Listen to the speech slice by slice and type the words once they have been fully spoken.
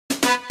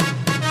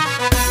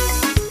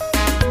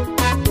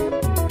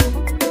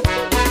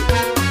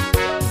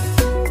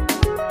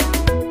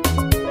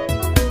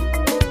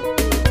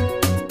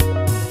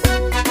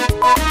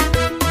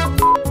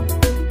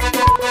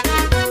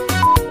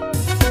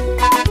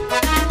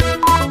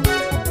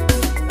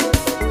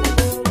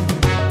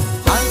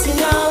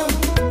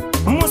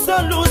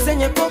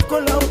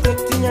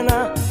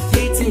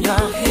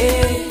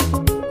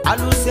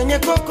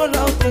senye koko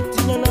la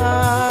utetinyo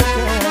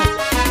nake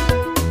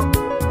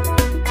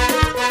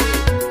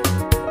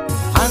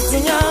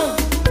Antinya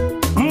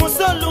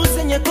Musolu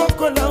senye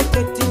koko la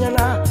utetinyo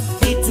na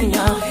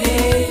Itinya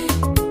he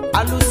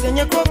Alu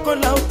senye koko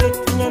la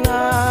utetinyo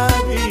na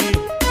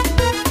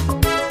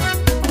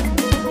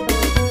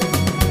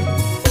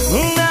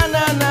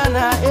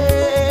Na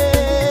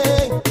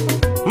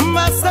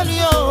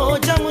Masalio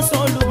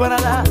jamusolu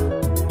barala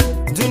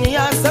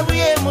Dunia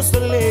sabuye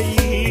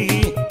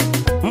musoleyi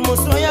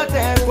Musoya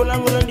te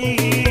kulangulandi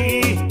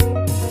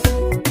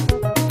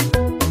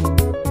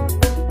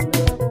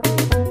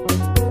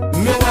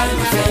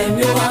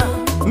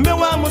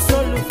Mewa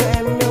musolu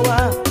fe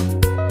mewa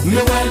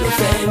lu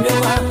fe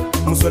mewa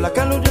Musola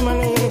kalu di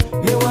mane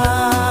mewa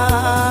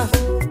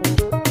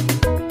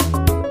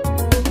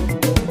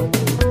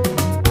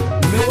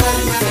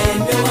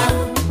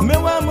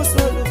Mewa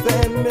musolu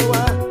fe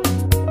mewa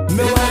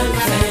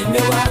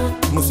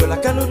Musola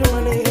kalu di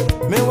mane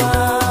mewa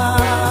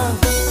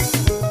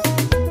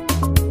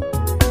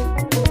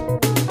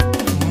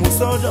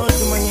Musodo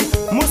di mane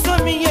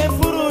Musomi ye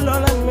furu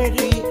lola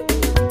meri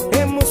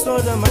E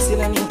musodo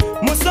masilani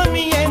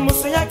Musomi ye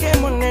muso yake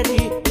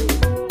moneri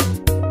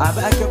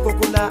Abake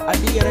kokula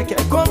adiyere ke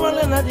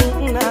kobola na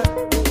dinna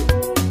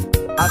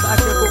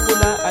Abake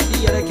kokula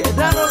adiyere ke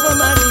daro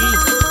gomari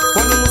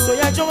Kono muso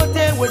ya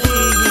jote wodi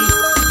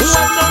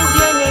Waton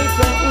diene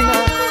ifena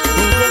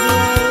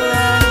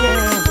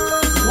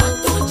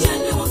Waton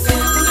diene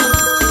ifena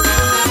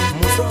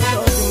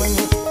Musodo di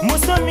mani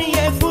Musomi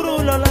ye furu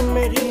lola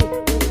meri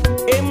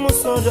E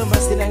musodo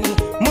masilani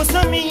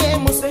Musomi ye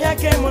muso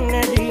yake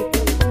moneri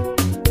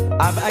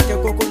Abake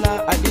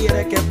kokula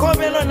adiyere ke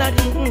kobelo na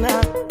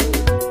dinna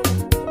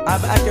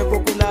Abake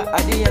kokula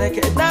adiyere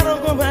ke daro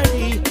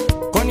gomari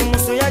Koni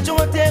muso ya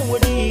jote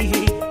wodi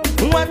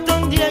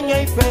Waton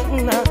diene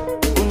ifena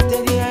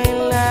Untedi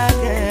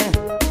ailake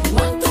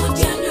Waton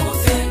diene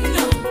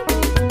ifena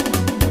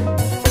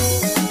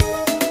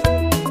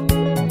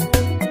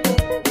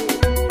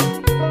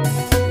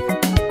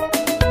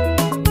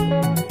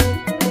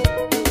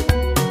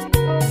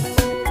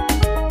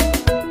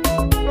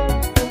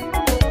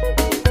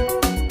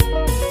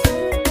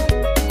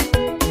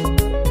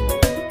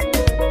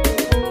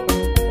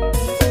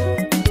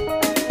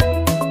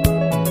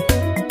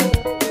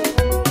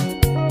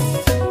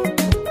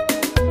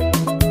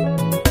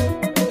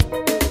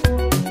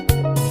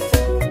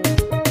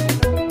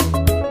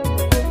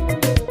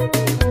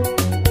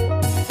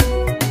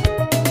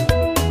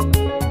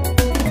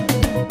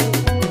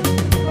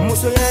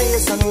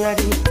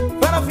Sanuyari,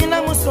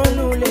 parafina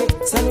musolule,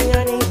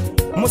 sanuyari,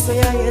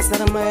 musoyaye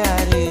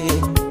saramayari,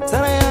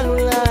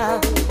 sarayalula.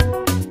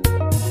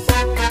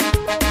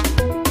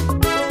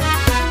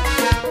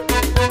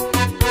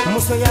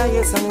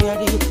 Musoyaye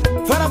sanuyari,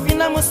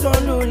 parafina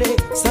musolule,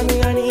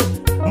 sanuyari,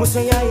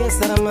 musoyaye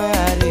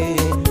saramayari,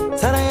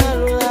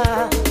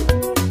 sarayalula.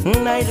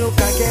 Naidu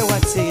kake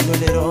watsi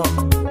dolero,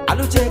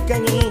 aluche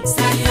kanyi,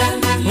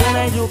 sarayalula.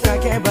 Naidu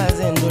kake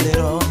bazen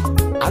dolero,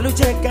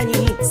 aluche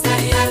kanyi,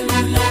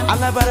 sarayalula.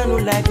 Alabara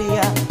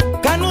ladia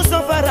kanu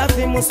sofara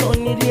fi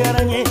musoni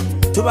diaranye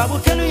tubabu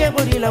kelu ye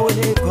bodi la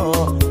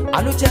weleko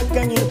alu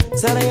chakani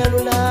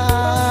sarayalula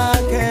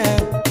ke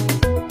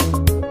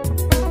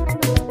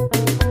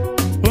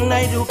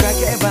naidu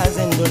kake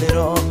bazen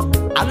dolero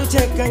alu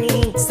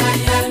chakani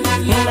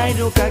sarayalula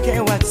naidu kake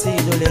watsi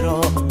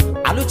dolero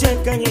alu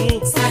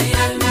chakani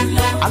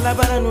sarayalula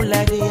alabara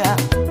ladia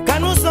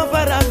kanu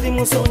sofara fi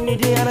musoni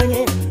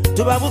diaranye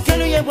tubabu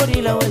kelu ye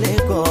bodi la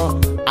weleko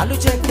alu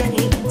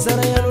chakani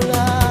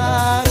sarayalula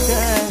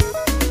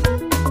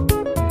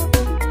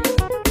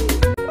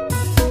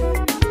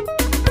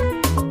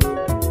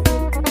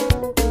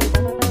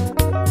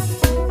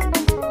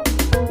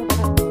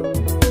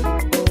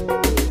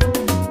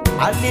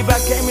Ali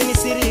bake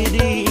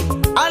minisiridi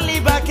Ali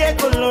bake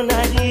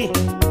kolonadi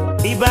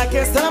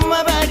Ibake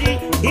samabadi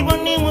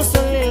Iboni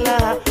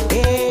musolila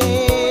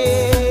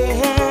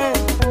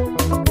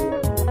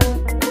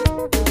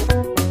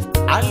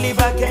Ali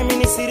bake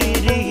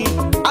minisiridi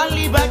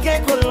Ali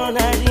bake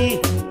kolonadi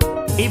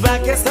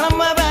Ibake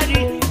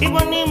samabadi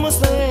Iboni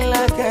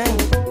musolila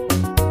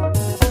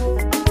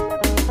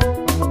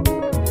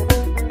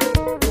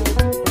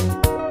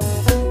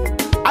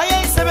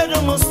Ayayi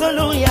sebedo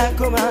musolu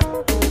yakoma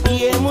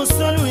Ye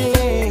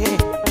musolule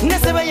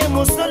Nesebe ye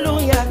musolu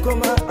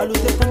yakoma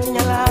Alute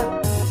kontinyala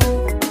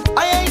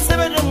Ayayi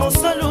sebedo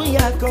musolu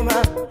yakoma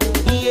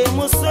Ye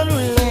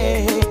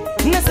musolule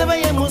Nesebe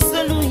ye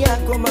musolu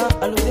yakoma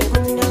Alute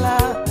kontinyala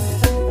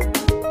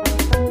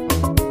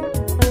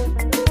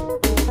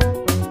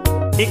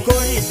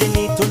Ikori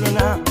deni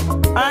tuluna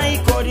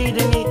Ikori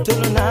deni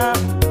tuluna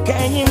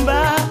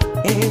Kenyimba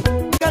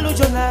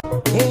Kalujola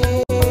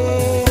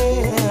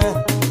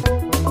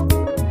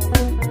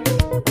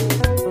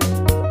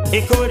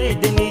Ikori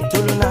deni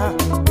tuluna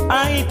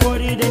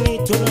Ikori deni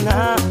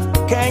tuluna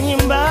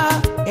Kenyimba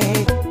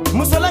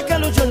Musola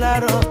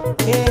kalujolaro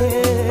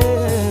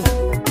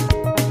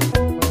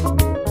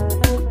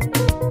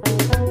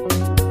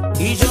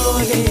Ijo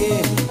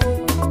he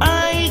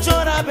Ijo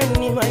rabe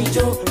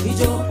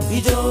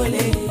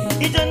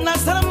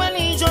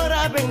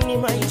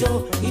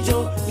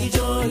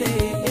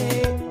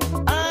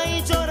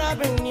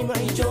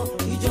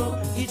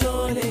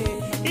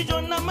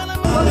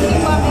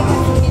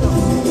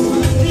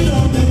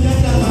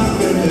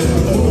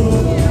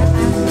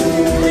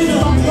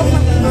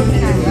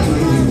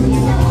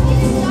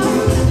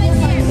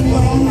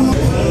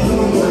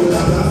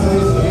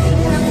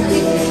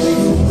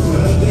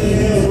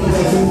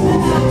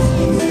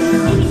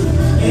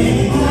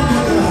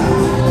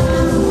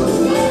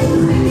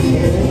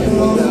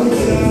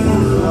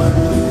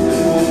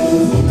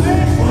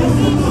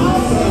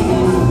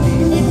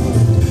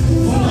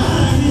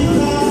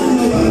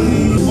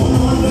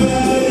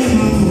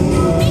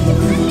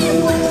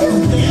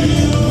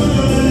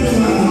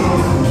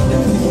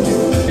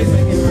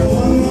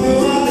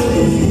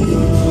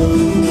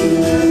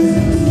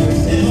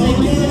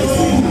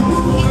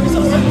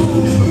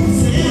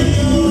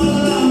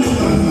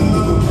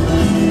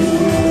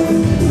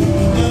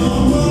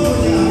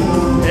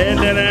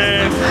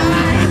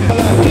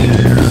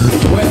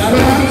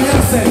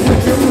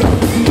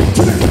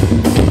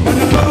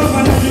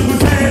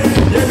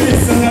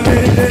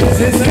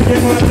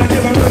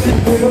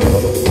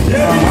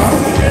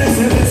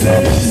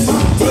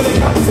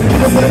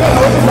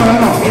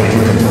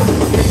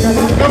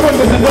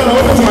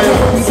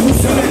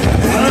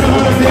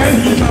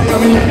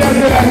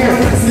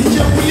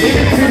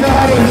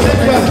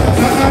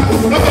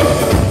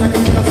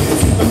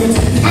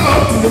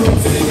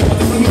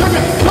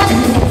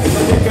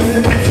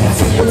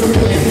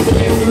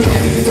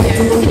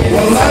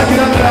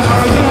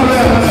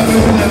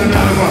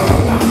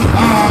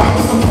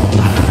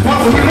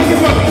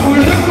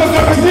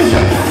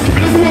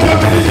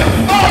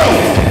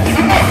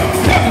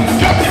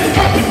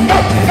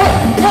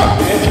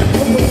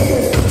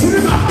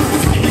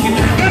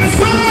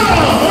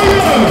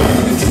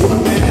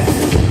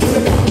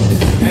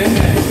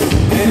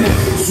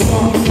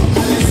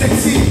Sexy.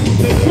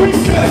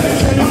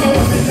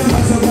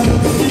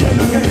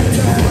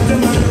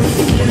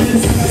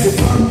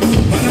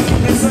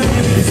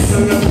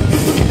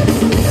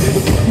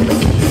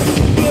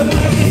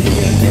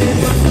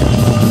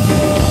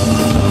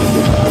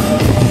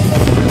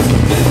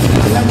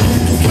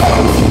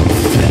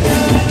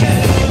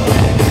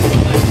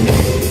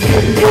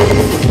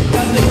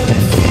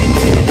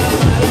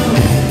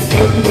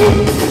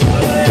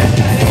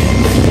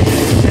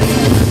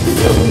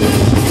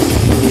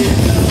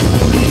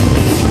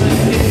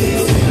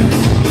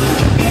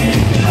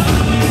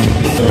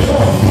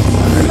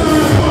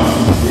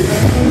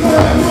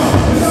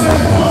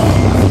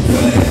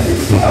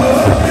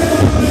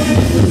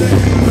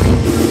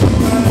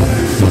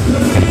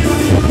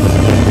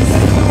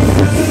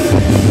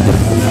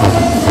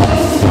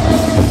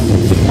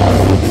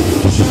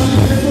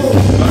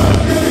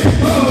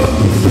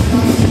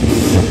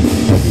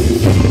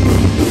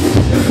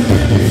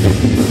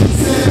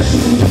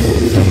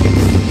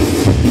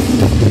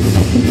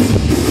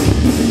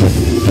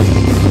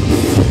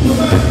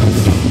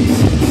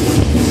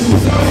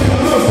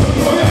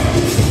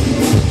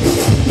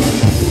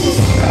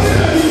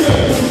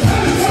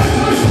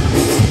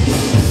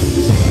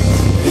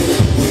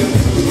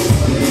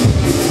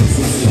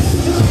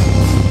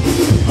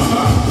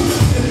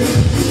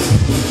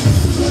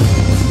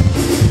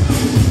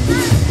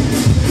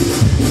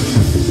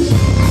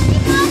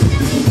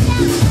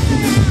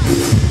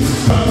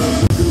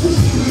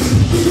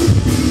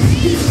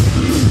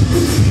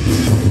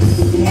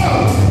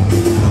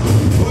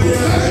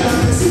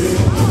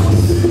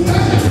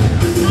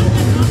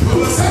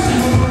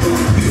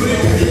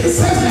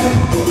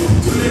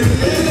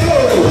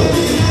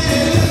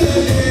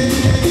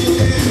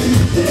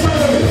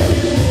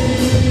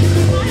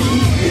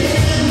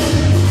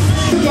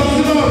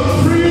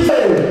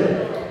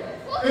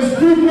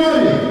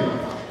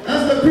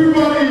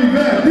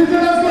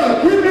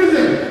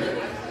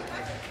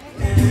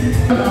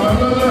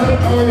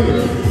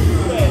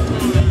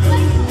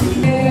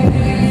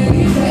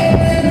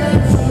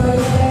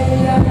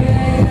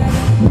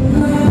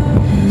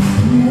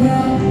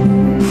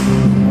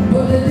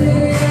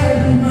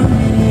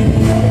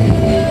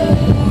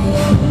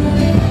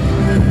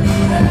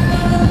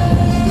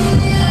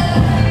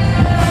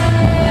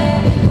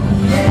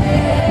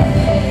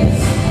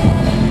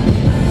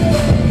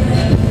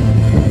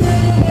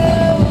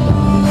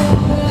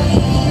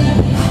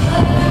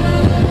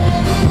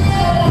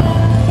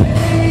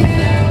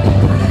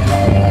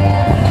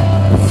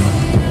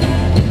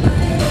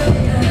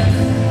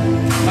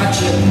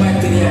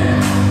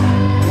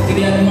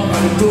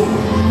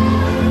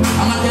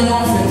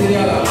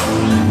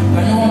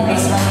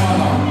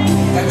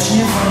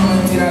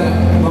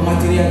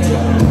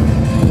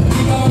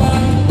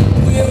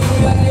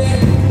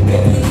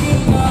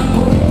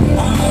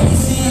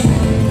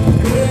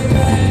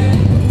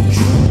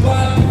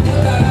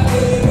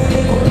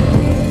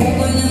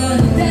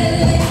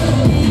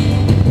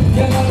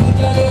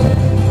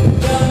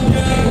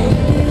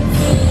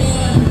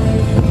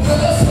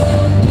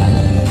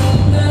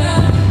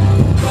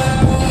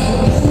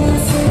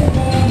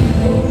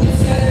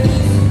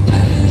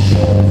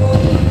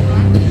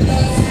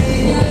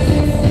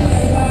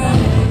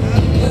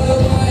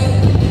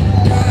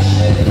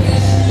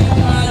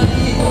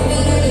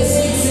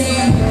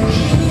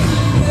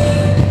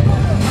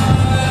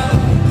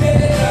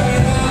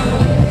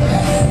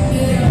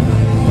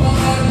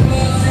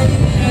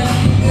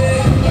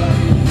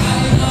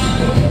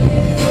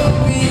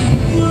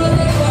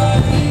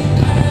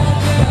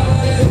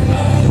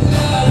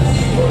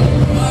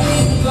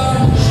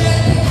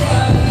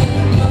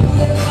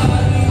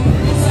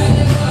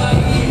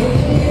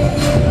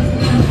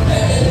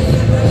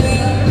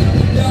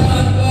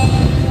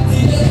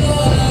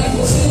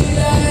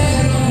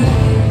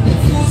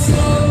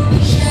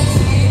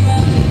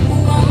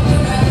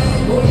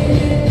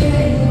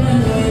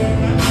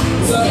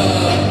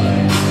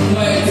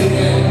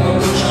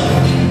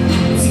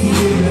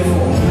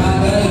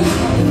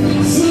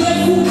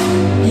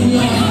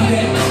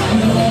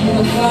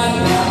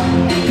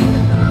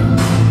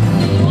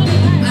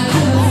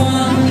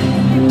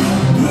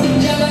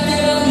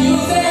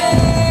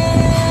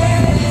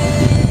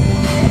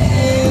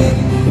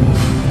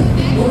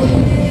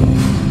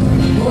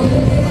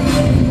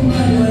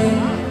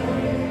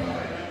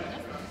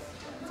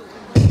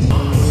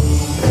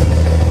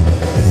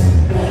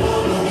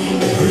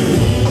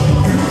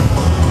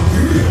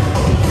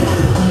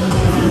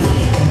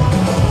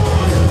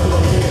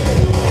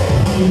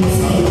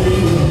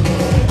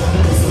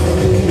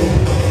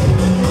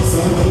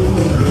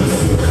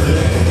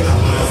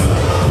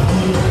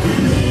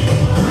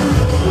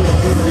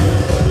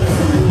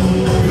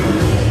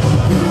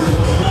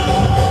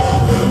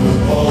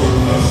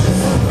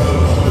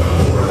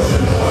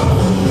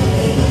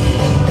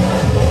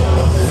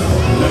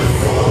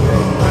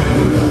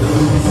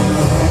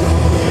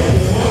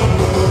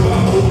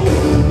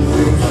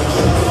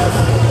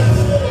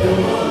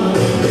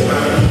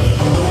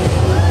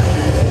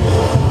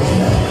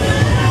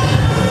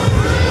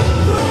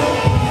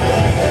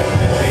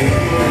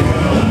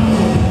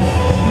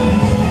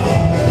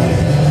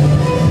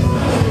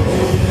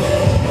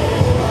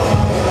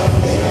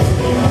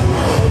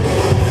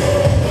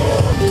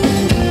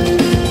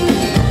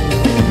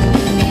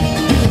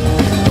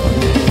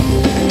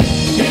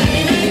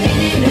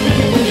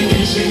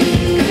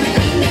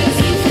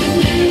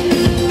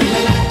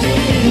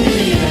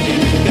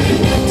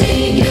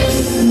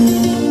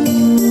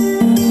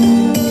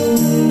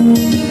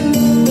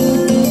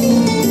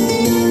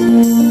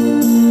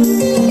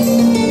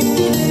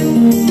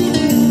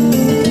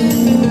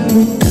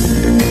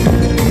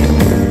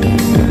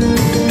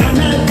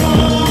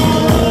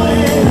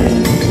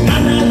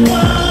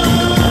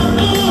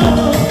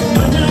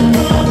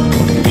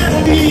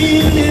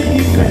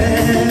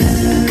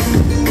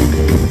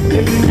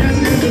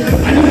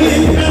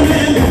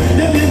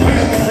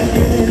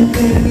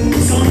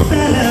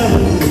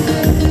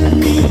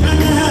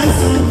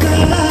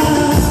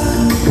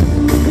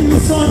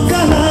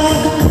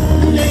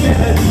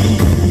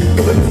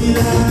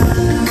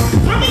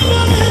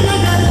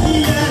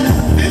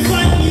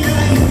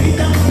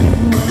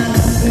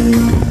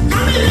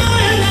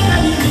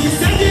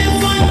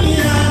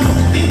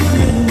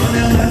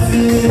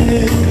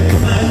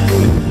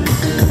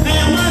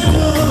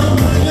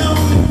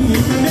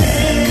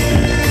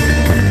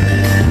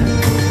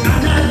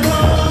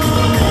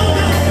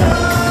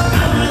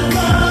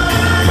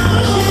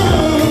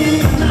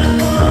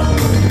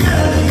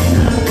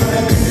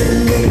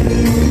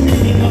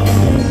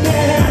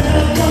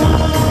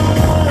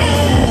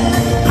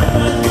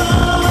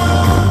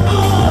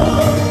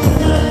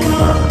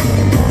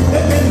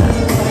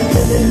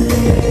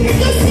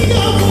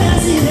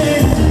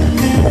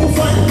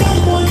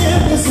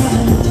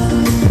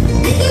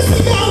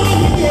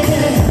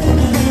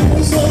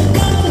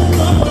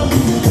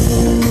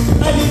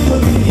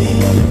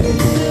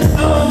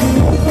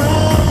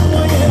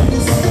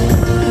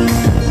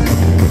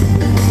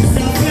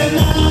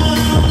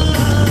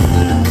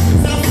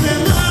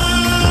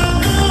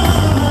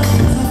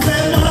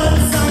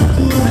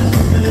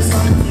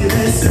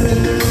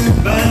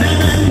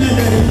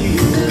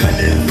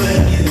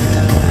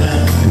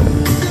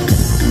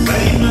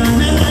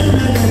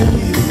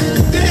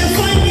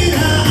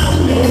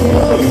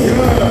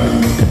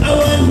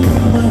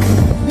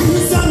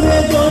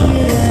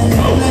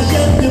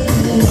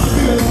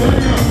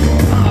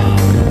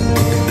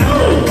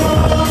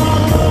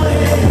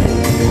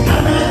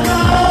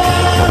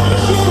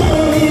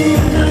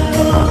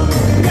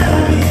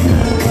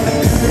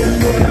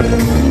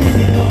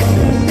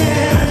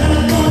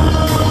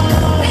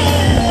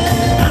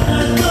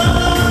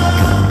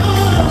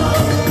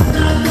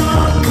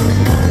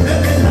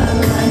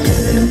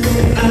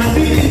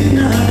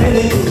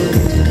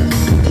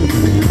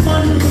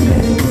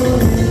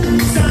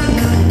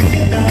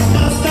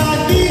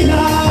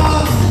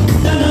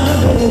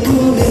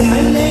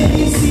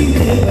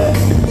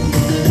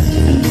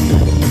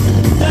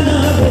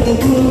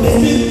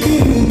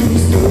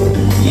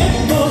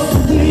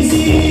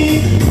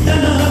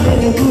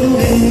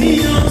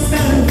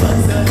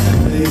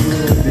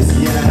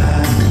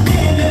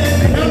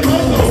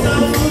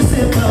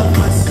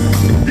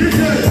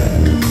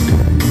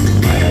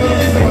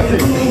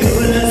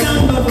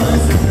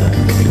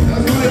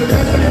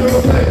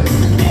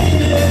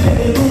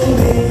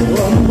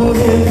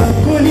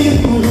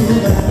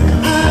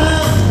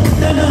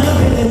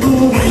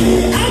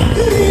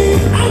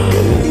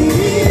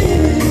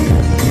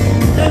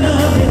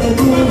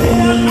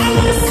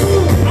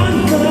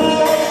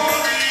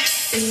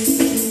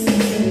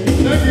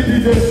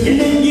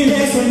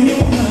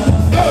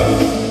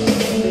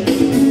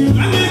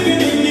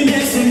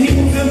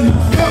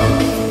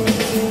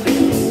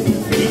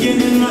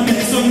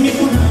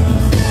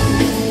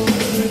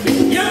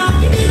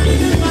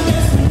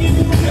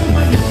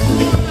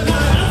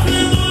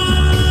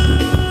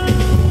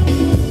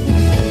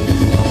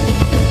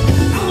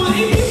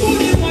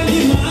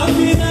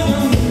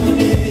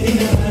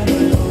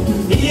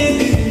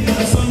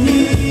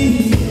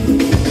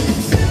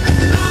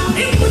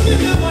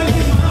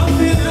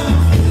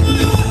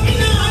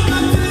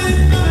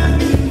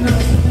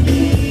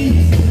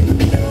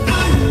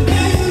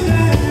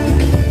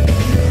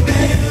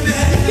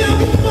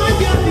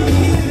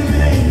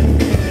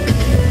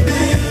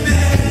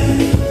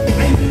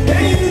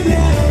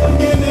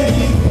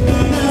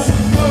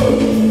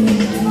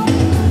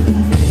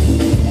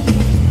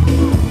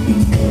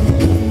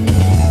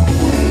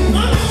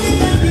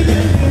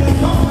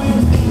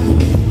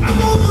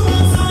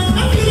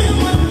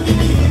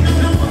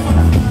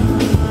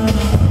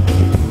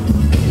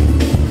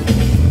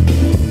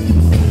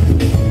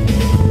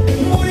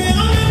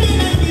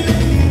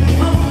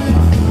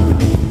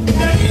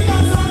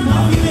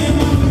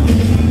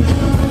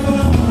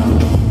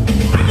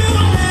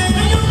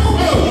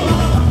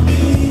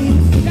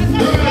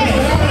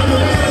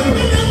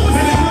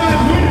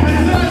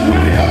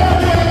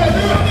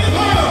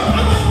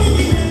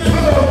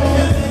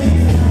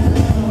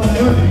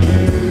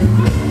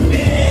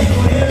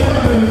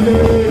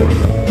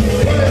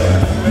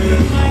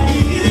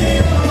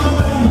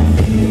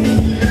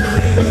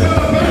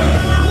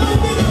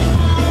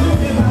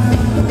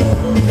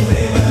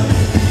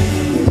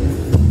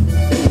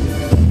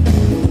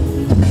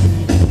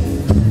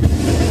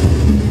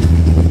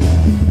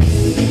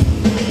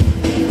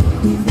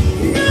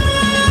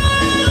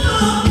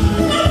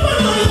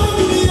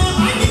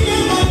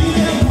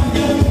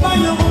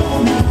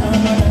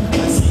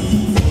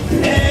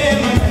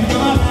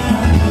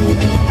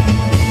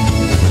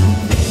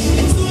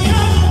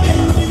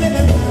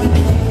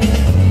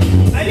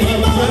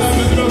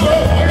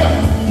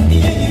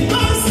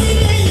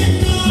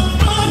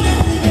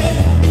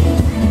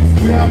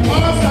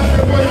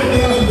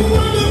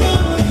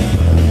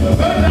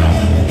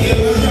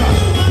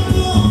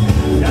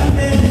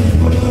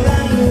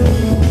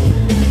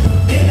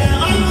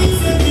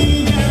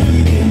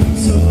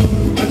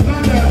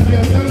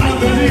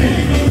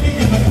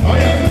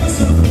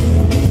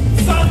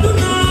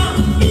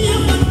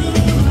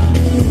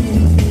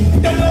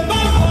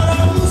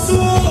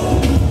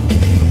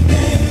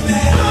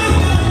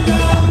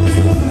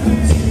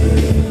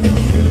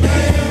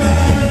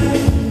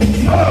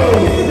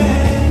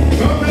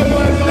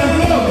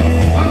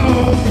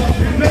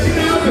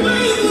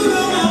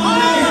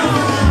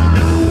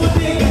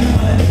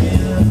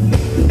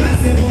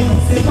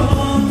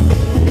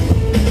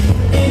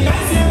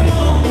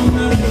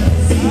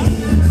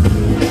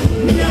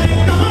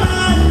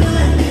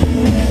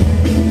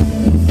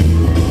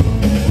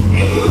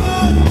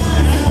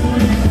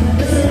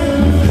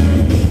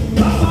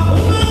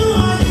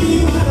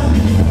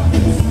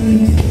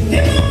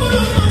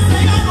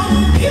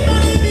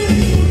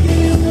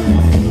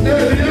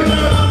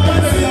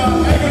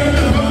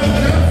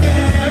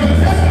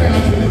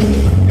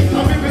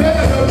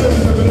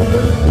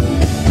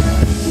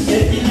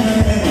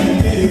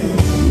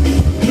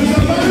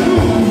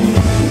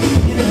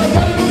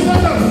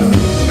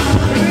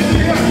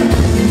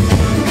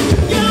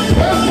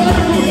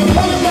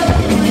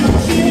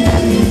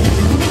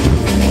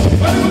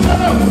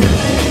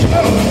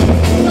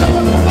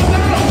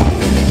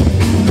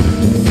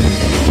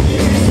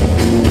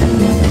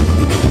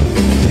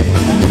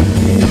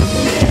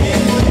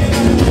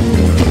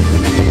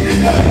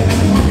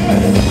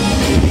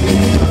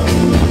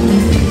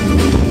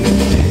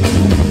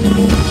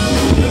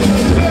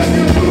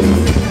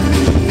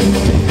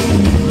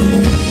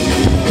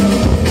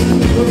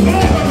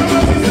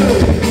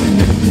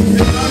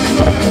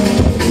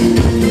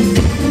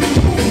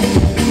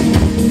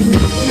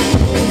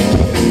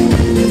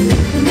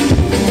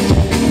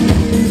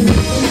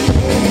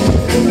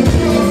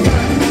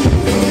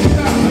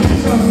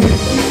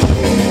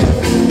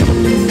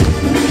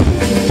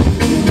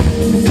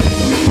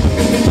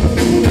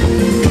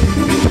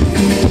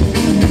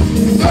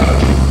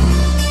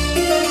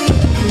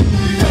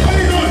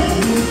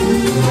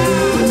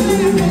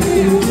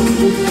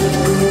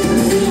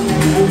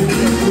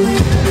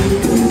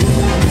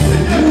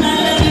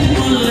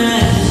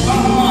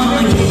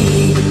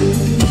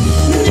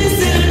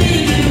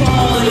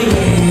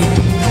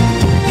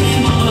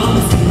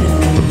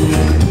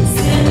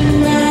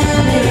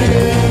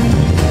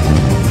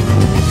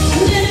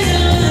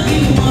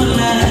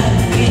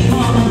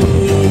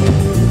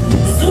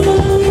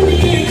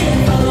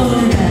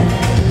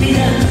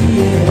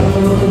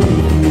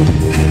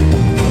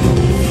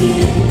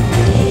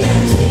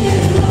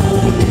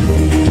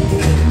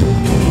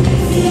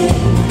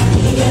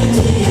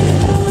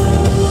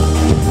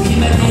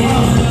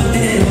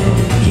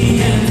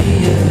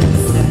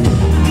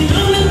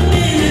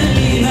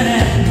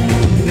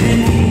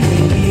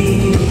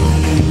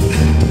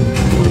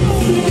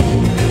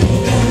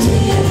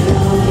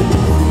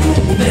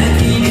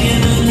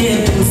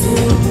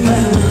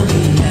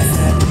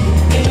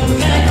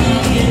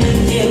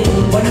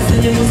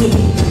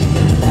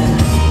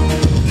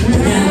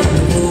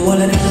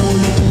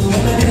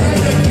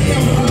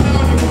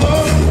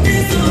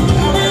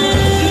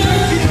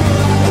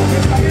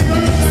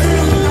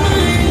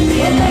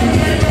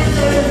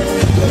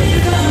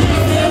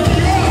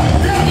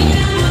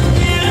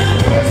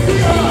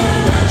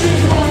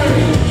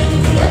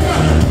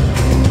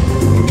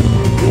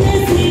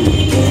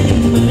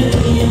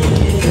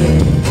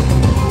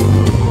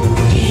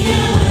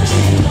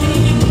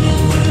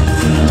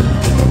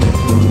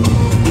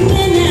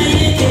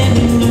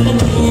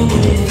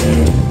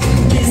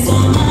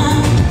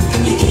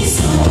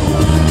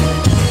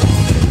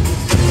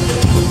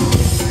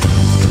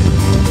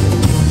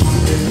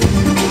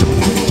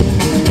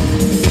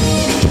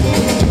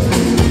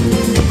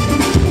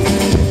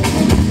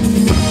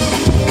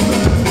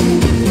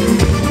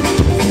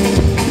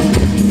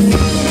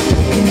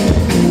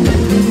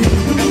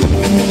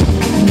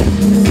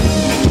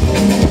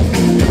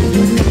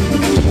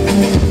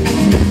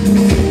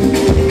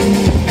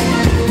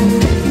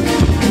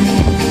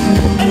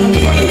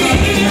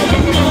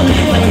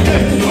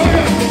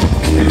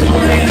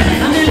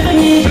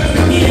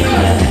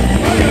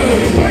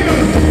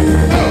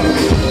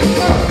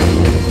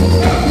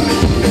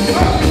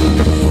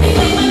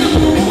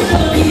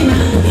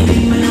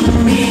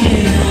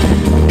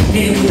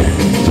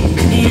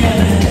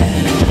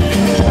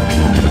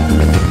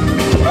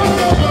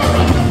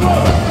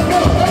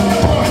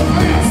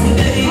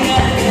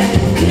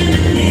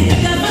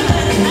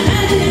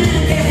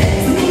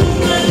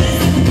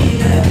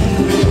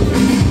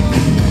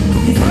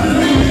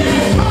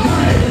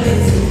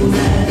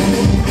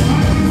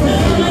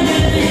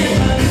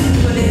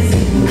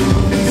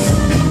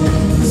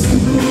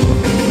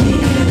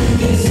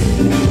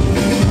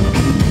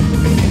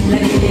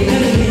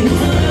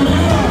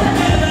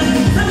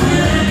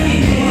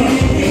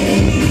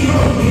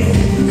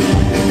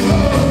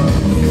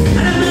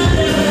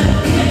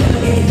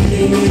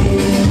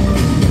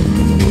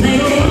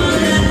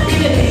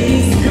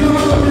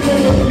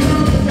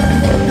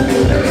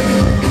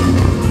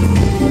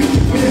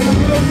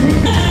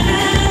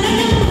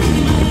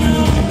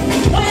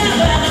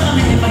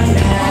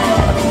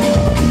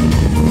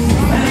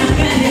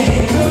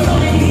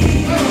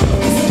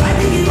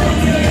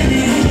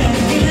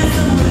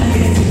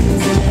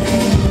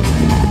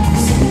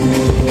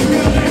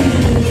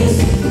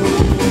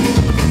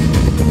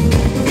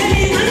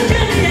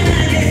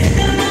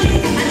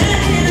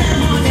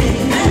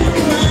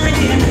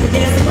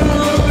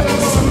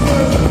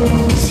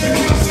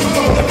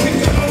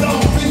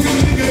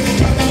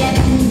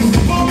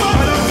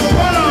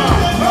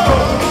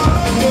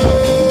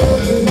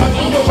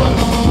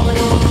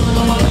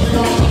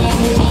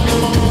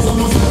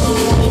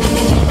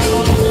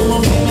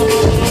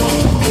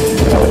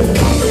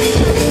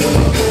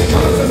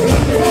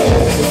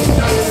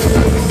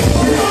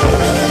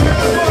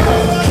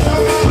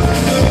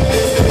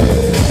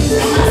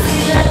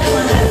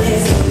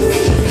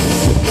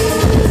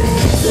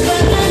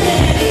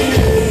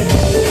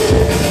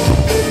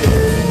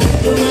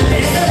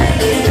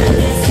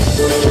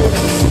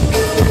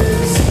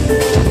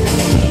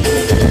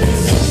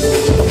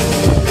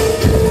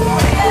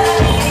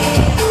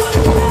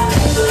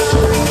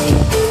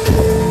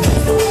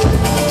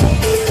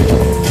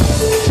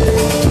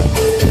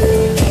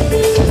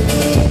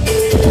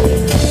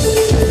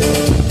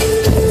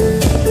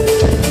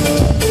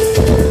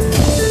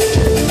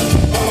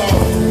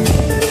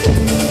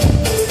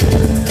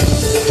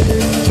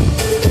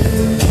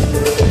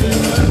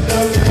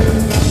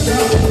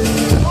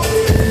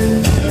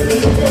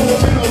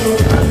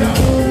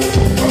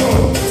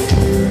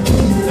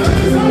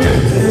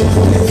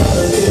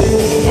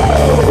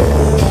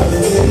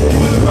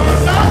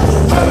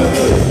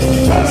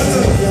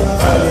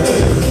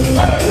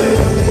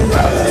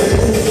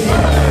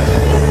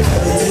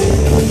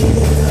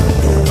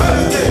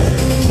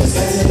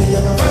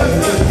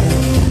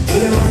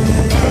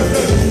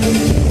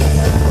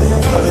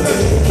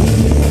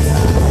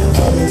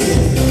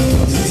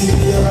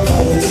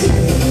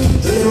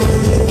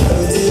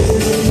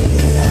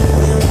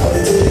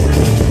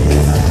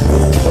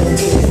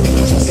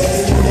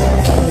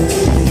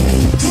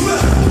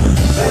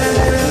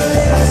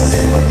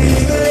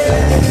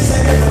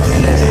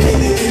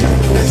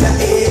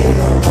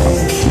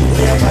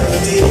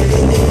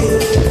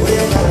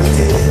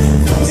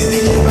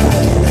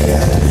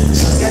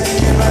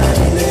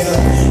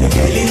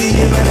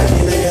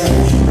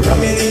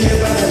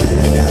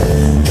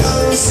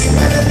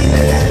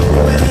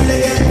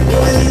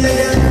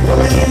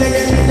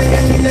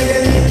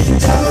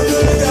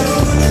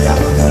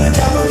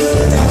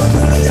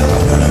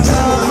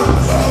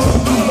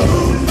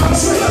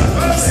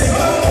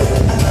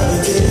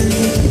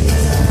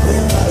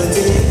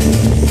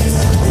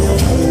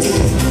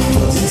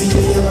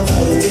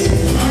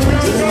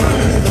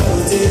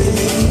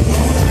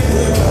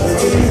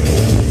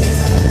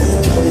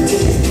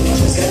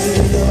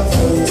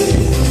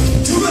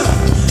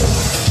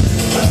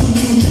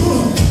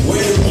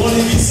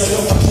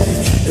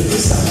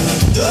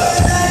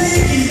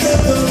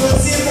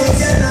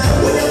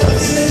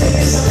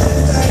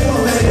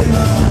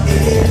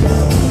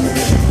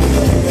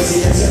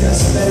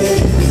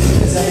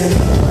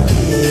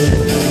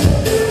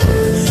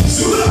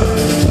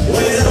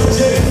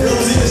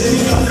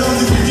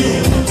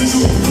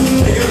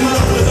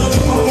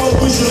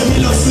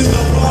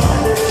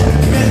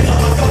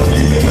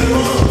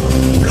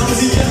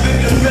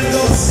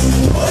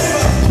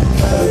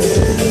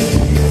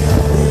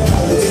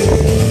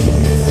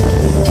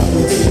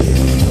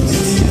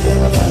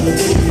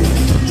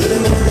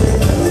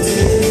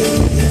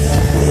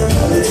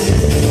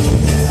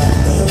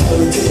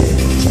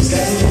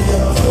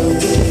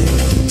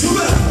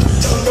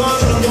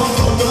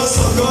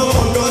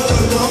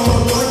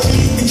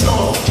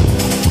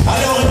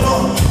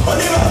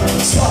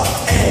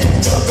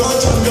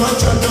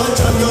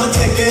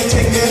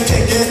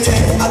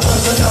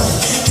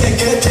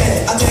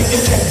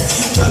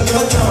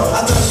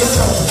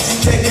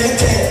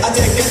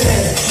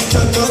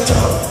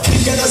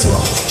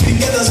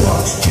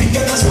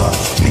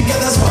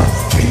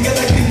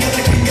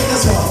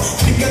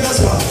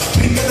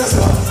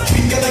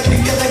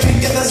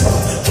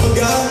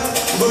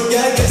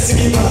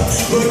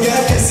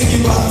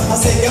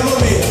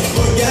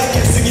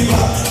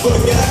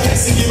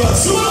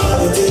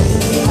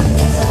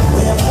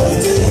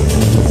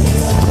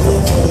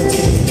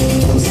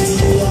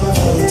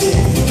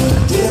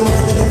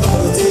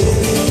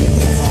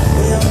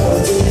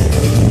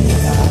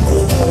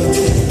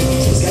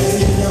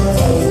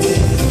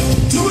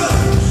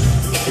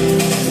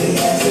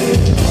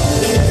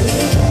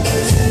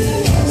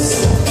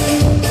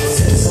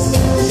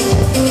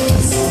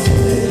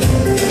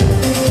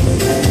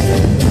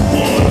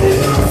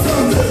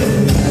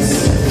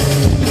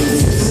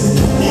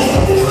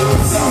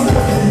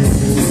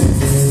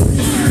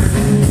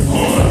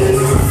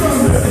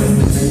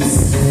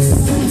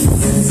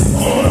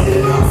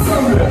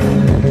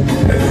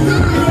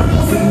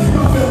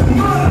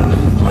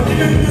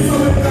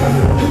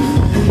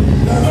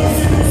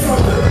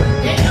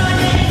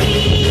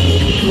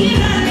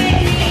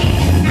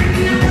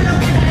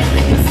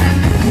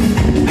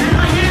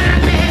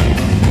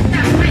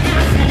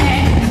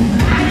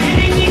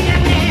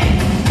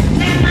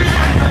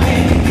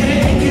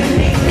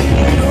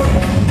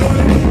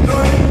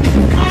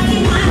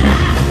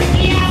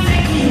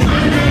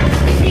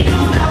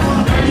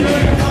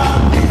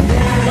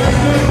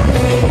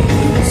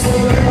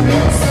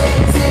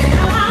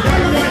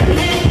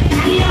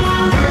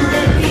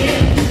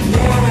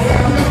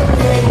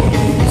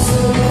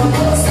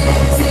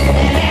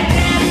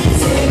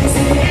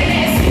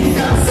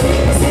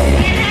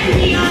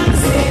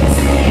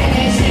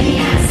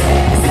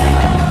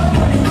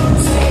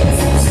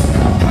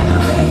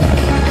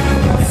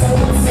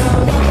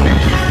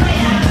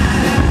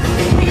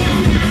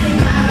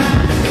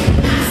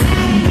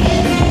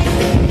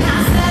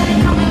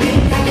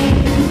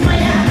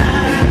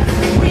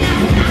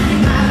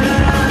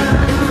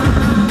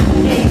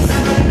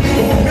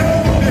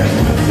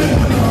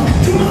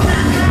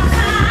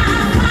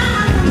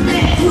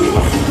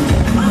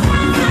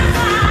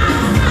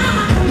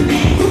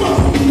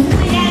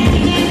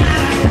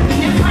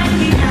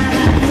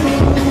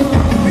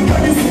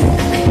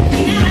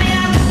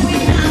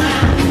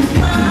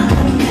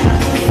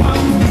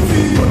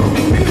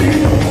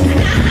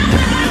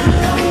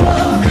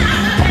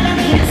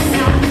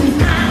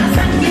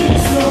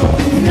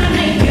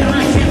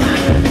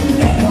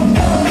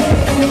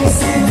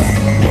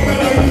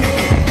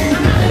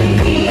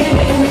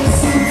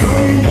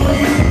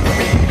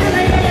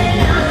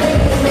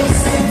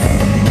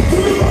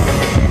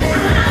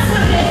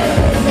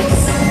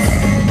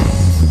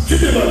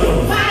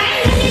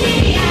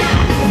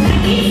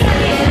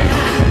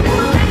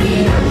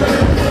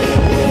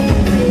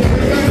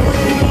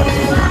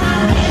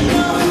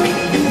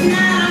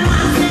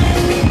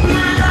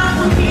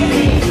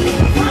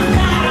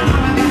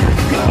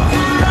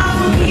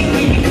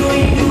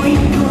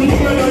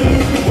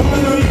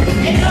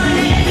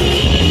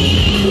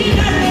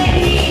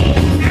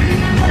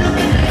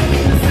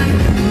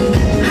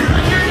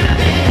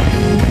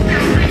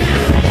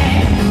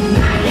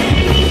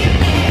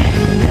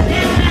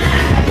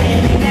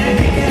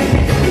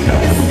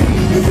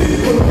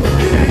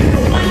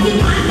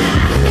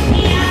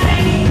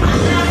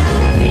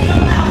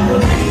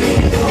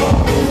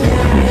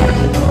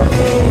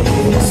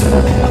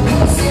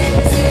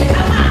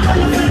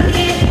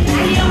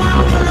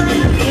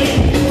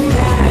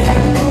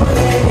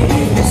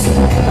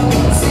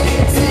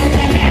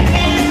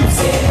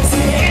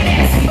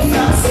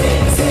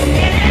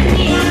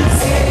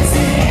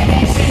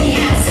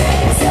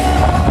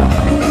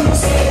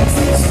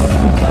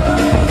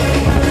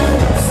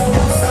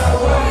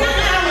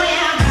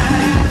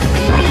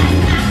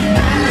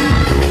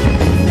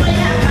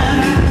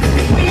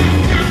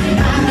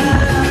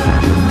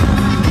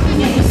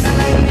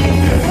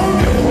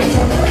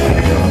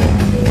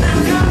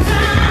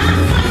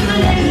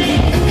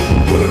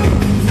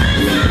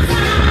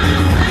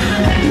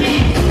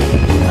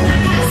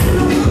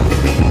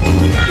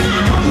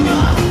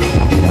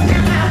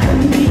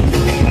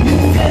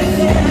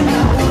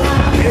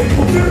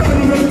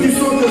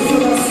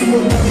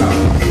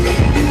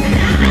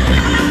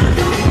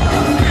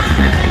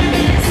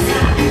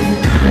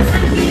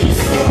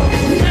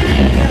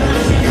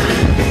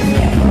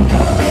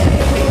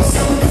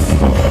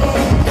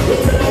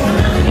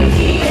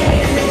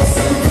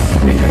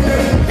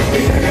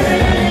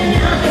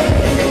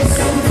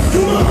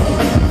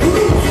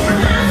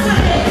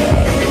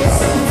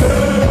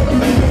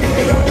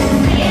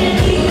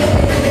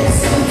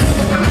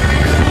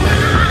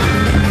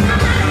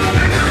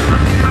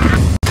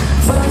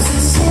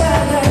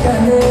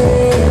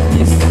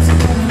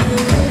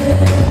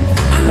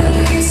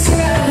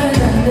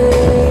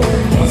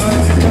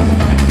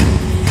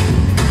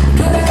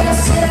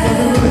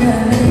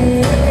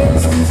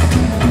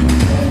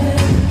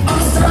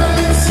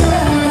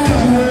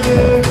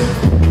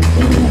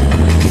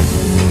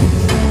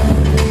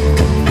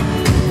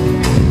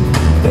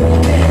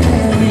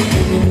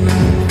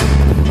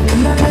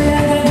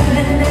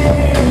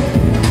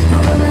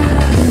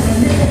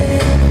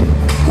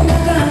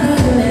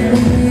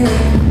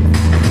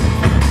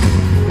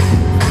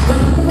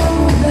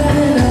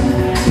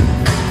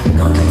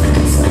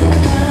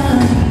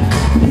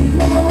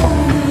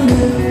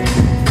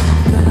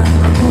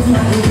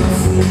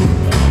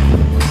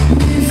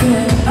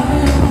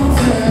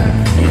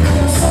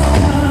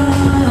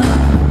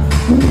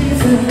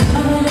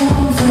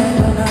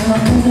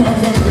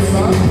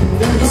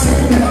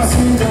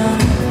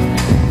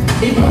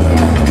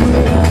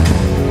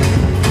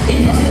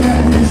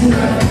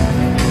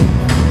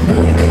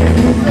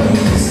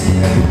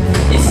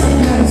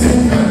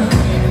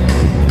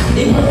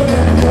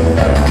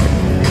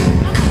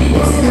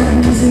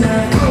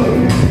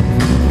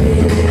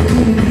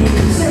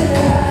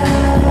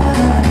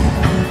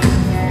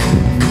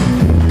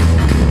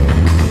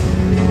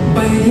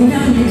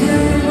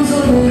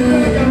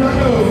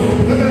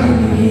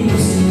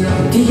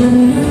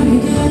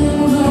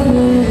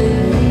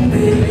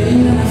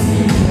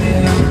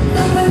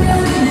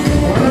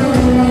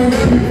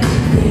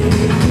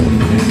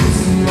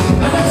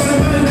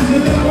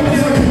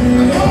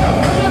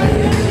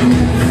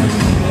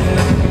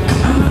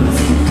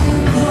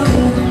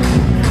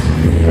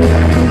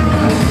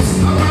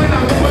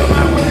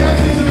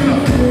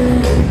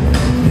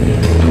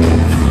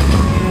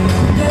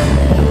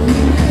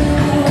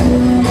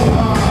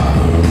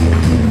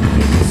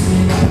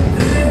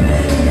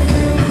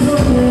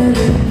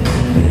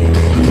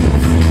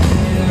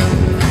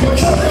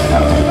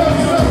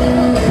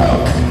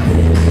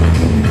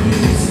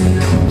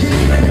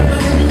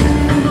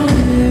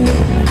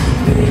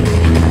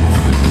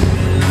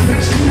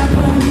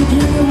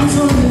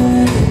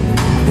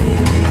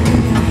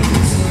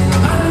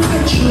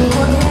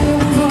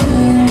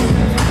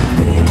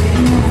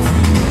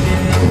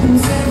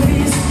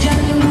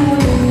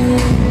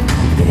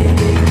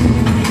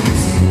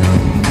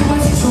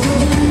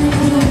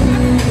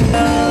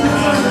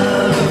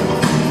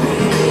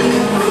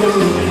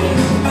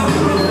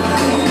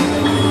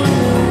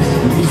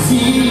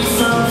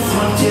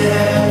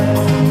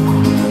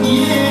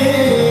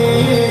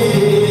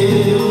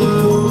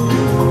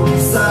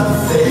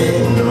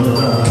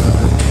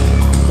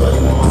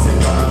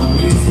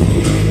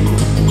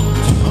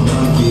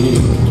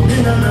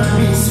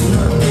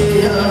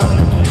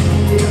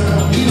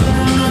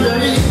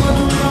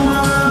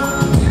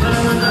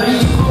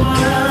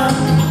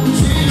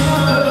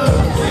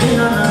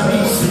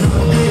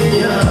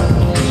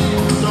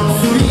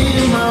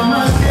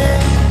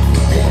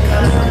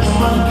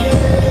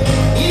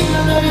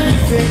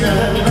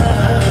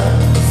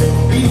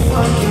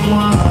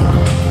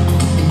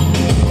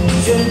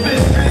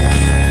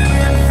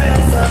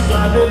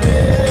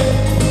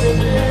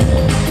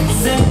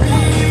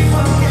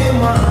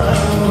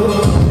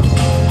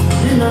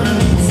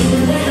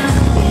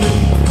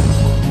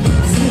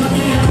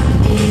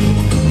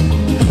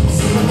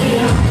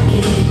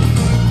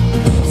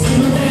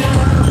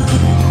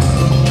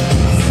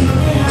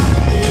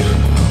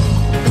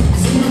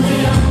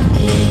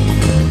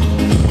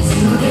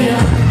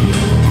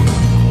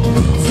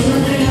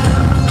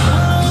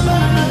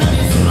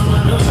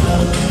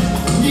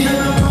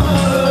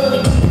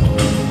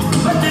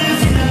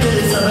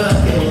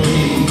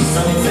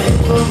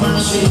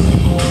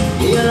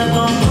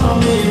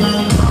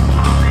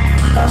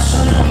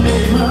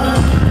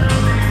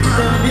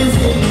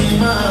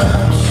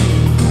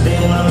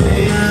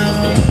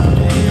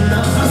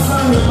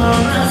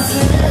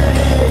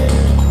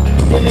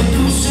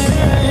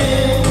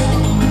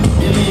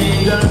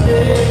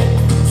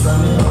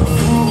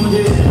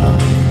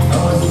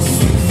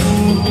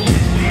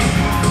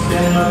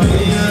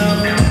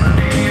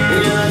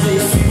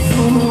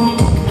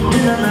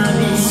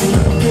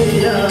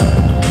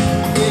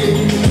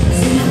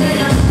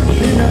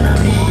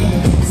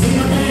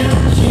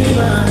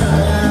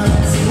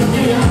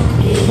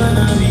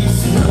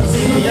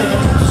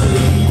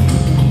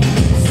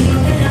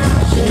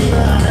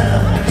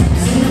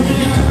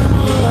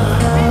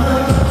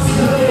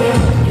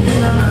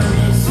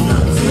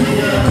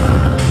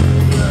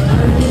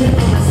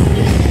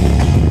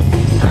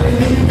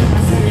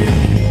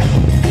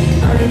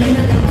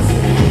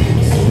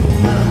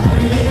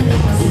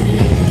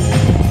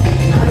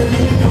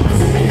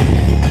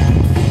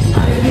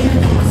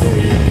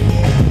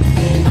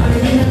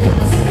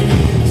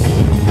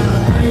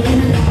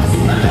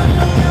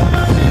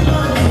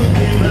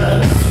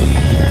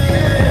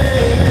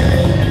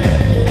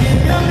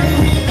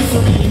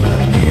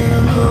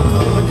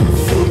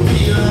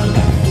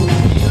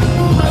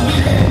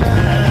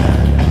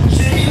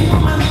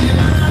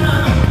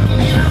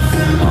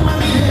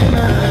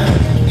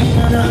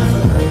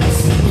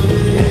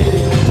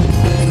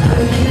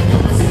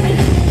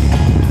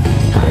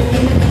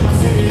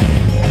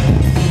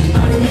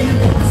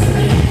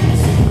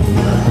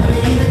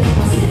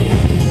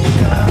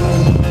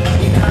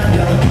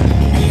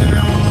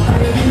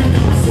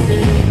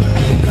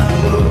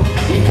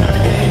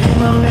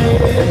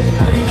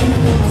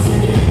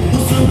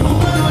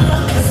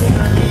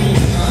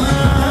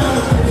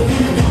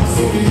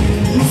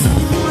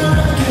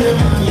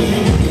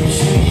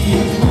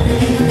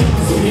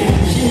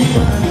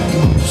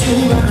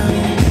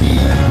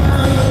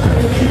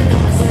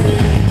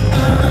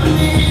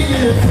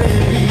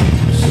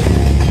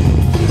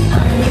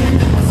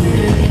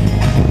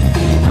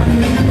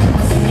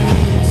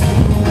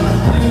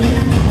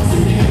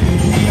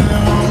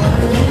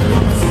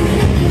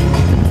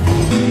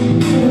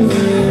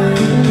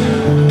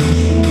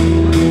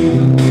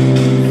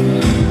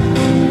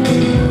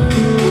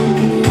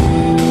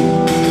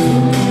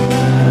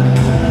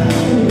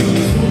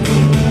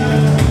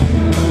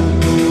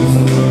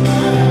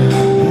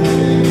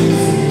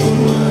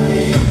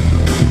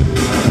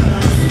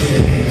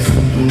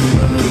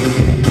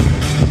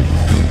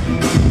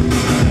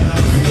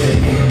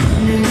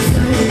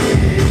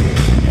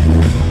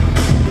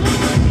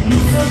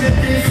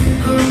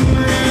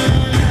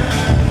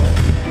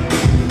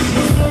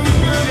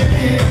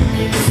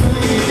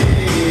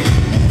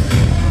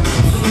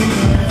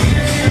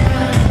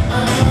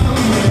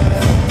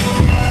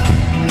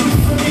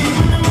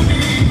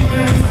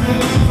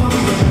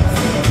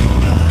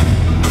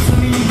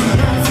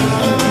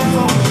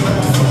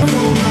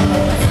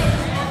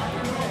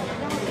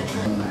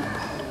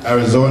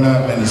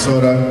 Arizona,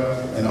 Minnesota,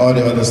 and all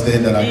the other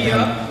states that I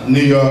can.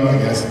 New York, I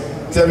guess.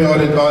 Tell me all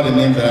the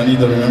names that I need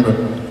to remember.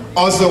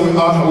 Also,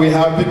 we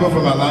have people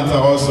from Atlanta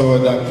also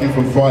that came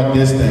from far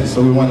distance,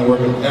 so we want to work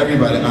with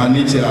everybody.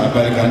 Anicha,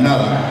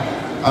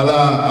 Barikanala,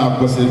 Allah,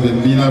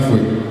 Bina Fui.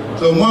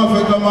 So,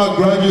 Mawata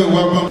graduate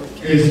welcome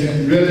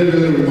is really,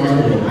 really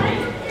remarkable.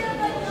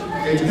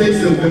 It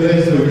takes a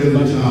village to raise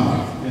a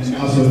child, and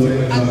also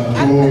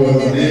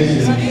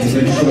coordination to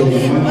make sure we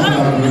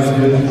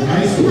graduate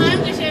high school.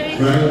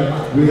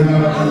 Right? We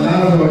have a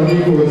lot of our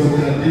neighbors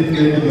that didn't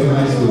make it to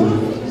high school.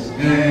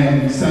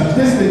 And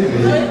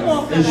statistically,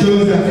 it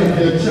shows that if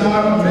your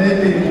child made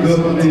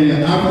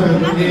it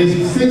after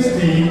age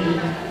 16,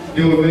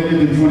 they will make it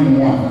to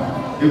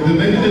 21. If they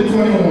make it to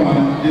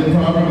 21, they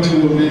probably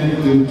will make it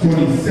to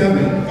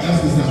 27.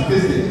 That's the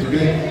statistic,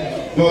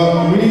 okay?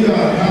 But we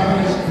are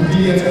happy to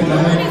be here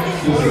tonight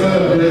to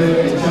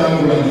celebrate a child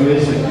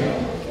graduation.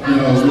 You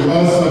know, we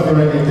all suffer,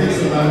 it takes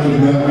a lot to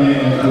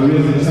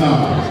raise a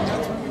child.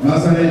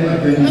 Masane,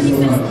 thank you so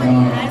much.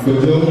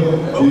 Kojo,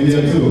 you're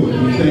here too.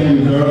 We thank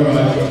you very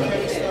much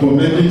for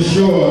making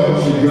sure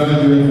she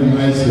graduated from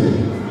high school.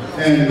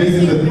 And this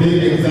is a big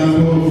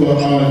example for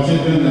our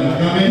children that are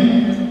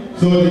coming,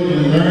 so they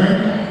can learn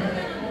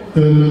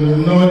to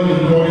know the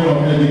importance of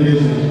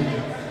education.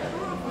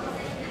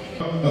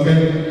 Okay,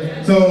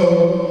 so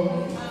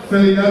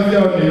Philadelphia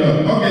or New York.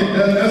 Okay,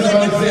 that's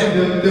what I'm saying.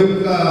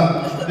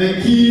 The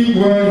key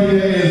word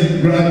here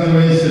is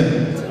graduation.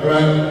 All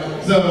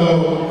right, so.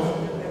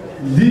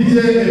 DJ,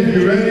 if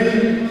you're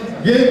ready,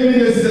 give me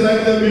the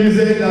selected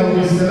music that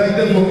we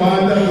selected for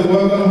Mawata to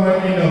welcome her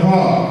in the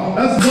hall.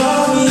 Let's go.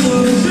 You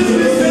should be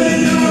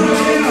sitting down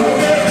right now,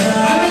 okay?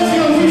 I don't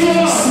know who you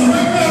are.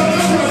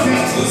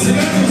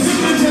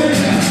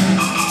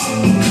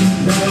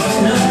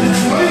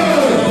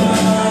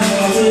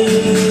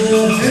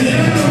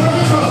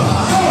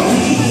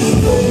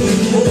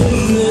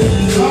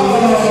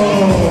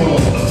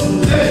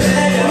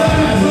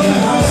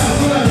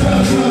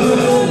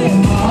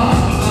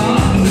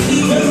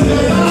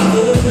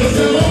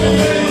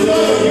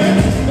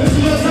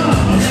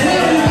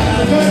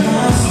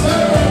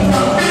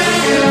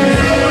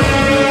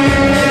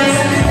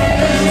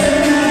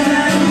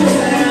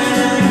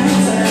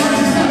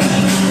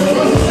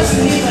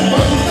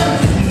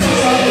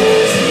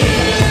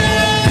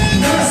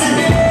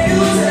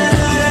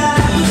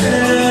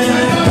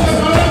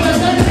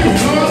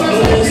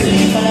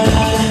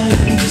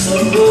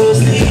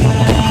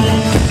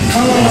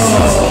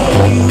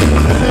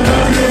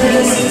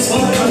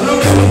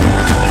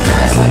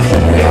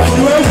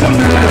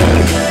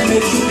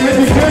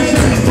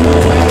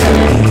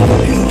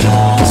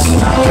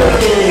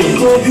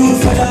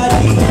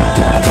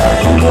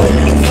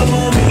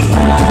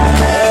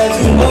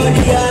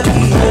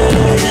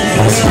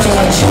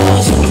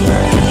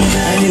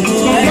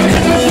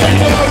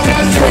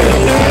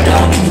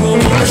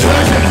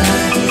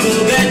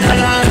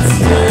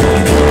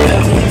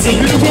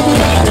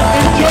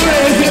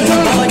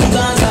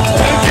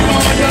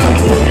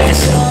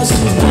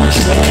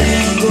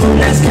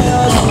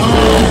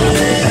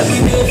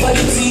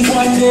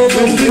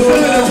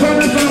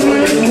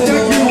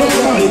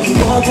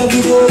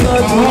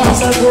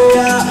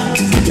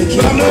 Thank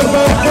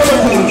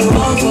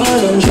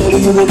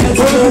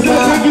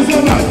you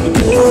so much.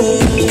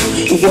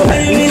 If your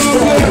enemies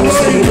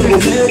tell you to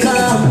take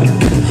out,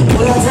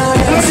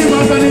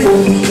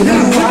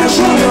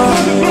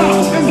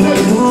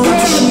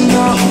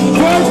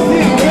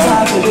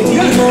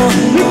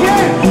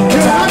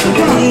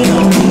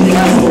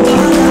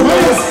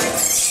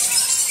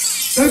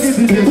 thank you,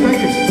 DJ.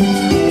 Thank you.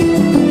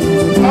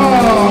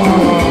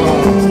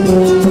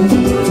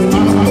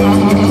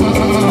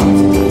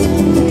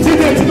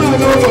 DJ, come on,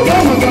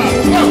 oh my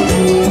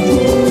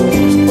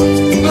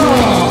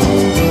God.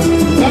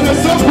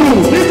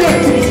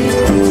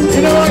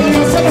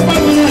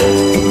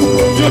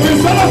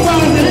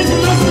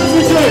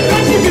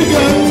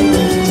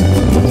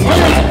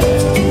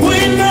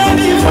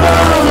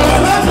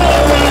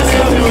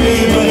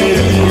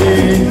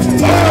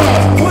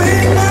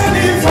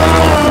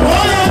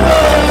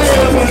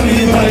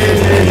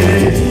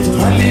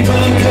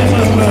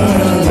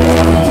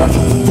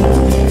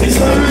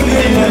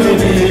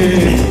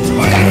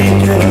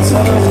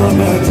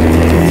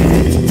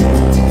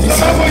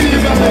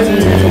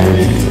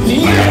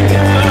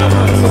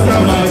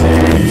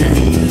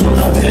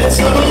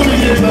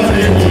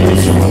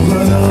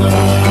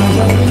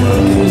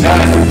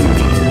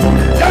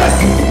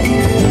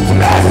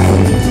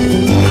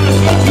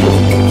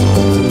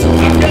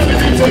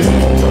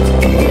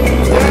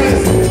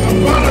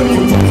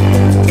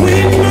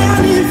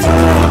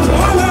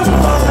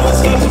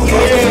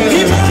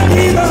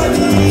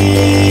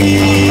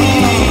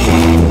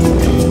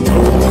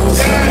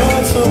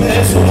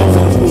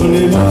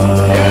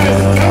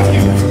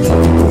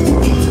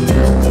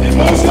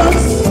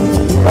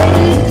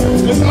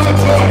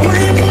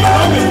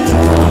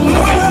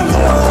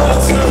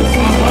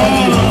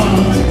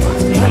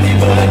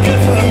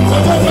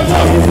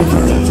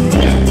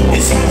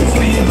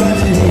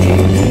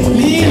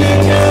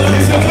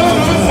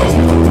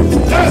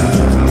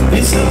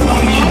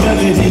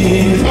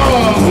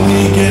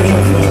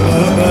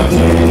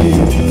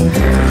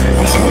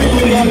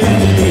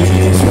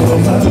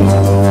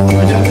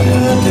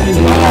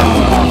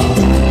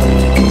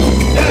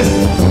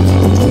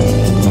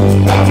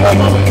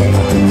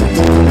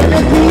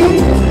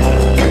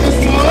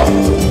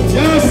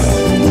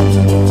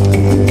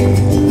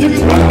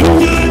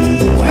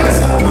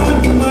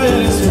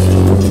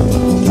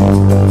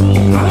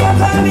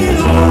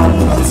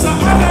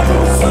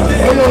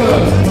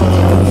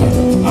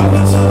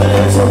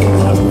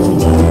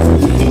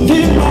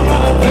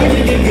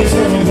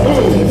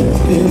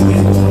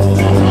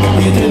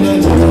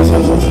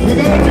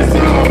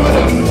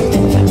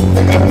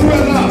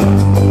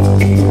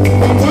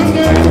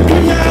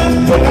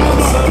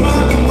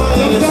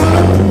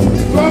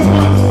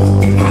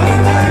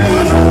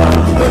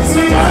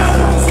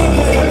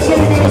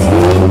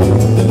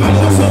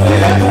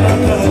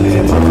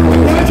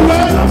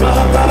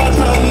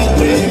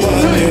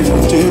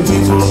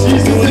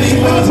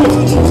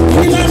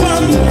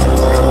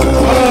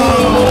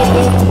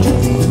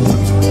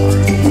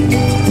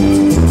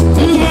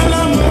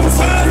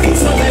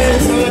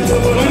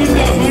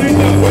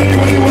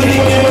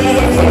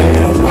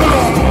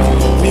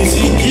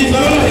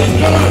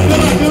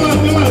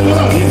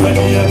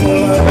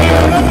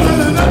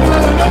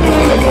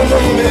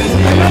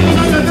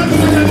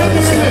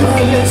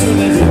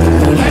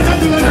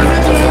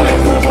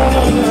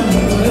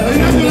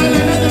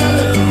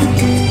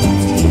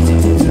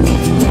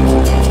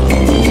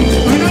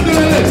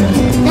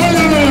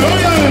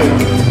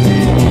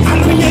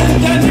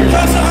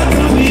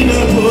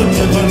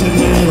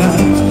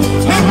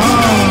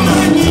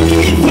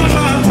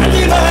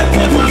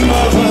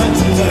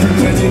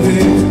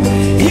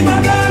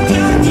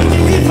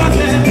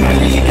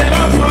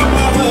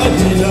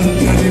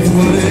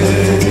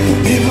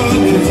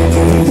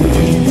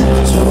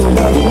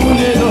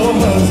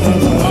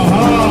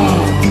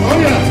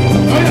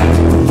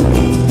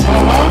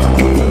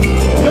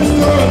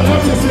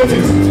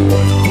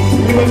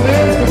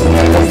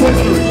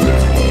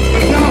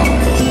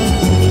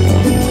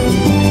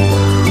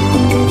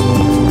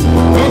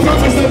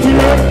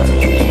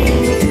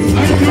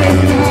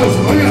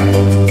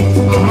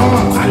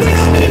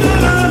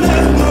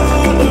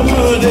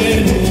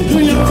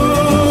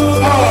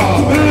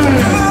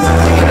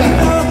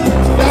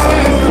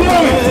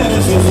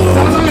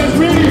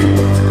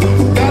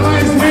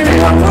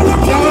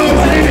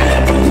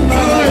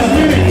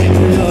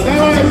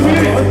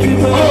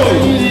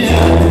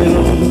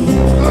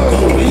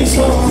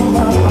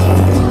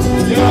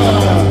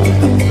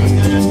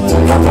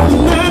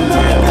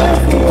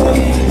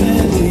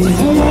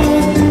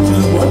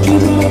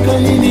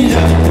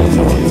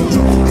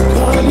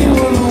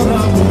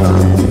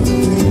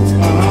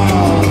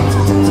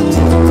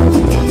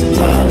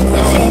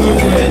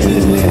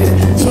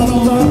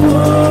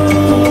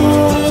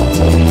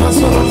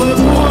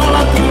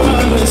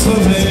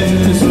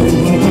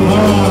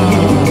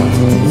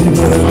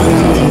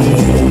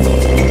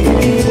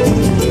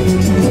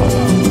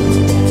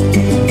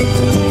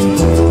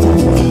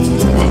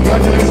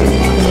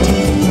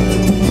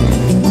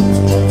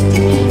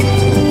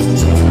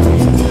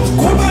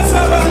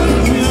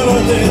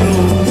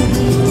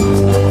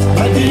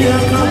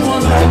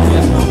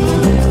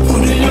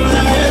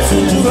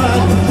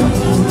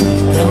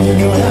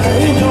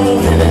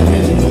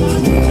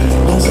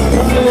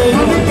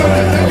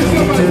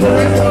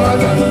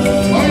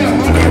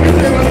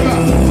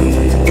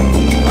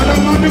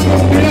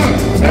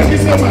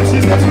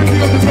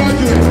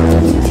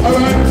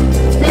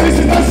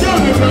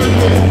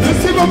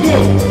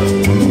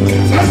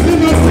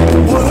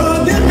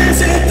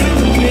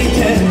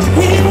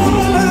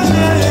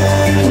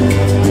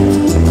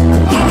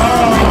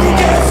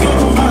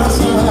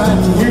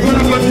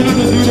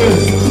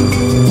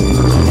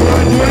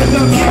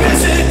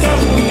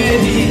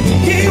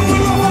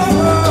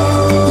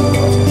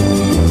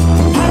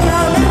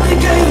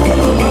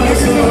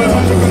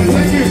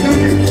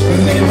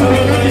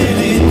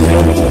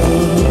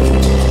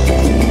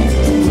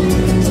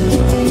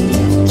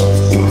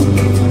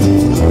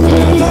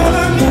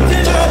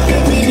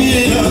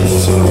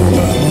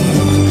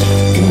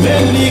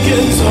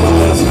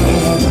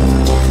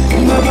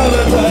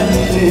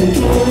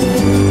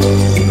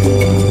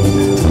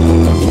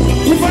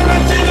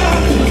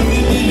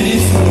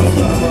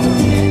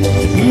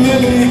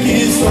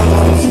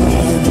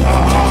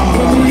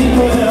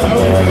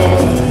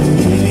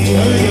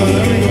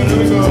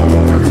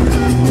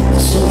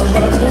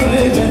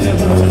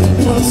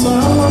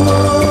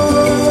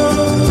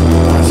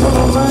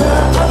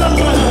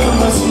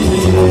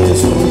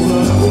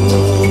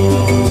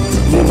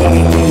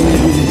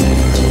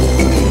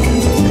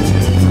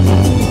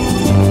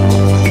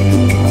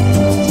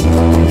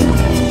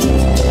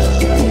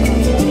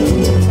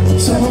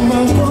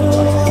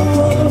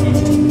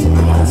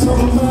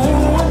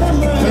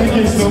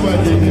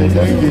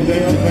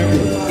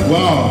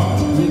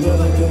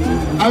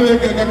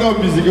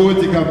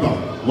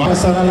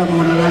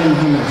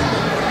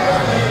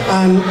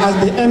 And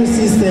as the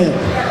MC said,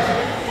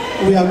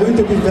 we are going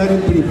to be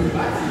very brief.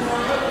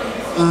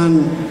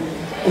 And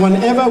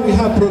whenever we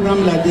have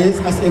programs like this,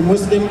 as a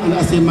Muslim and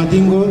as a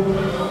Madingo,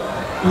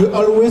 we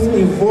always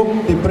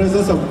invoke the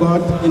presence of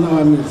God in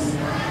our midst.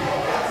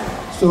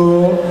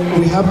 So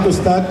we have to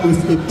start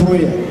with a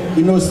prayer.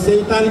 You know,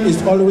 Satan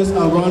is always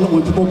around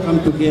when people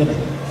come together.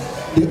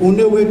 The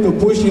only way to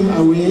push him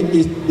away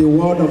is the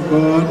word of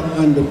God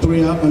and the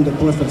prayer on the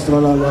Prophet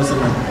Sallallahu Alaihi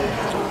Wasallam.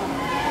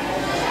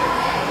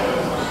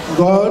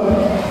 God,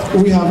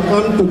 we have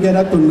come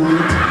together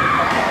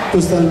tonight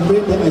to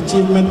celebrate the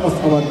achievement of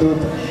our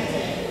daughter.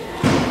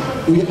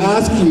 We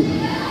ask you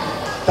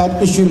that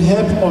you should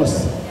help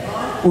us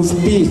with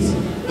peace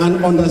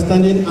and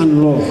understanding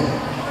and love.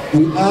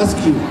 We ask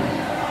you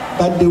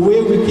that the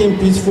way we came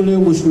peacefully,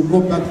 we should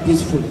go back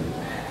peacefully.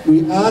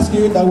 We ask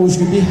you that we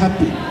should be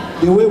happy.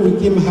 The way we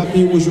came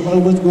happy, we should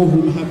always go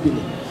home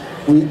happily.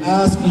 We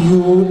ask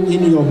you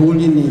in your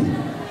holy name.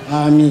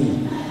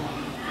 Amen.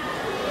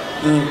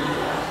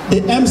 The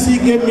MC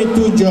gave me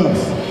 2 jobs.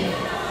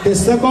 The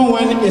second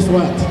one is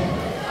what?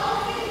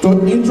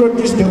 To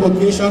introduce the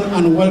occasion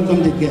and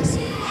welcome the guests.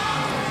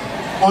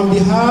 On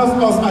behalf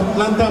of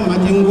Atlanta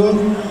Madingo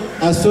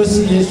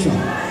Association,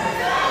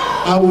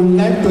 I would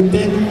like to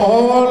thank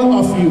all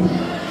of you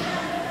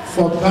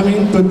for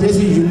coming to this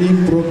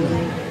unique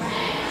program.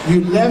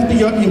 You left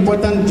your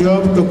important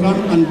job to come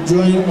and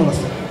join us.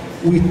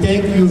 We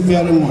thank you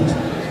very much.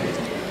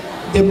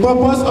 The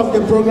purpose of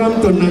the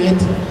program tonight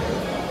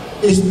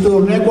is to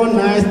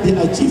recognize the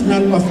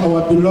achievement of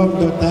our beloved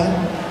daughter,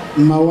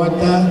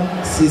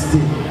 Mawata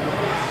Sisi.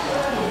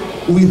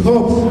 We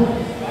hope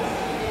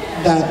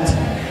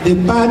that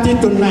the party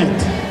tonight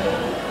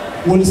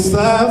will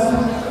serve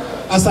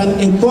as an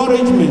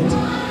encouragement,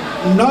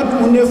 not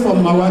only for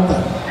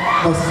Mawata,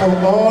 but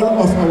for all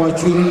of our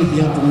children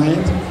here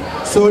tonight,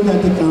 so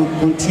that they can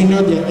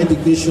continue their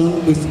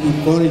education with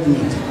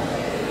encouragement.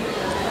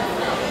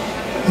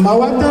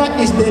 Mawata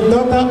is the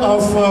daughter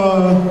of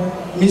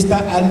Mr.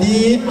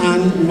 Ali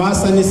and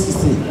Masani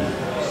Sisi.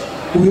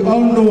 We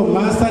all know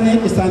Masani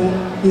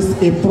is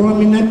a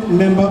prominent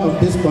member of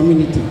this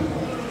community.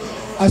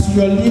 As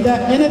your leader,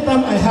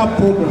 anytime I have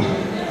program,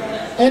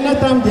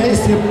 anytime there is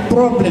a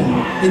problem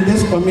in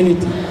this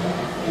community,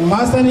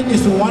 Masani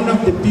is one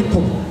of the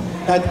people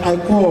that I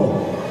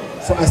call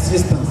for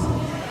assistance.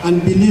 And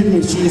believe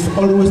me, she is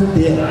always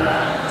there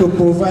to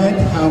provide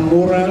her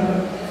moral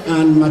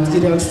and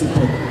material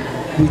support.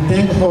 We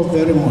thank her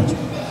very much.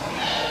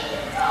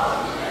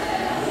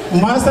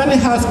 Masani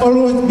has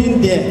always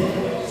been there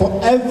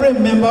for every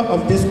member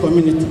of this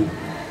community.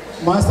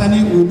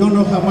 Masani, we don't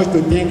know how much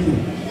to thank you,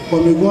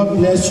 but may God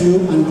bless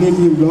you and give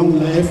you long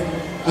life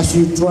as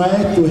you try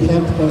to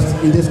help us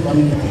in this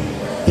community.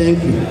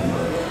 Thank you.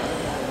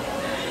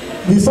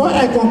 Before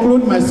I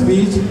conclude my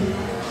speech,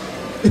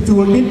 it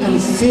will be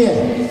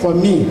unfair for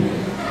me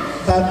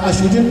that I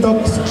shouldn't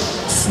talk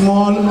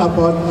small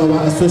about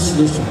our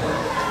association.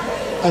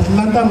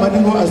 Atlanta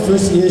Madingo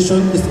Association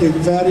is a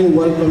very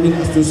welcoming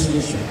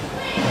association.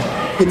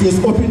 It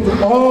is open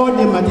to all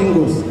the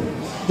Madingos.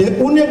 The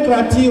only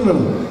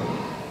criterion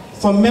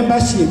for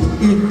membership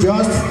is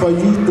just for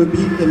you to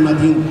be a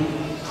Madingo.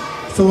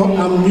 So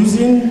I'm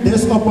using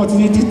this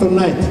opportunity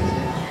tonight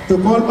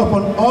to call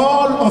upon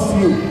all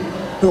of you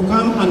to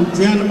come and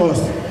join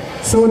us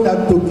so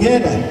that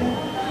together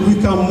we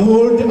can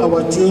mold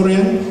our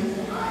children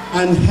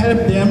and help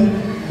them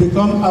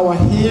become our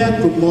here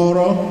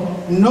tomorrow,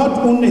 not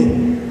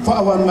only for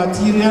our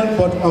material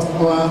but of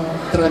our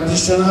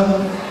traditional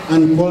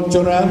and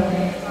cultural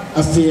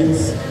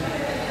affairs.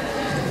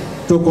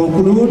 To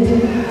conclude,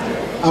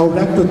 I would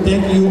like to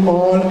thank you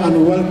all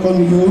and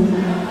welcome you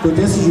to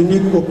this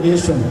unique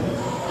occasion,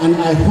 and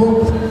I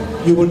hope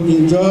you will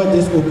enjoy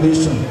this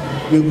occasion.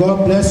 May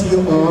God bless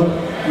you all.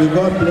 May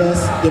God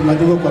bless the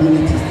Madingo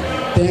community.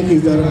 Thank you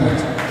very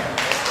much.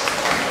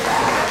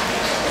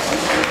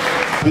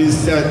 Been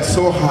set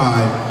so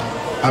high,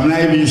 I'm not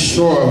even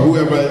sure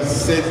whoever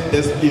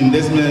sits in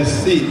this man's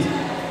seat,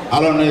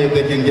 I don't know if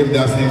they can give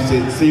that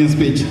same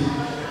speech.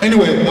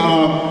 Anyway,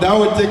 that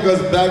would take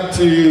us back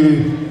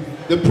to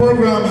the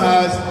program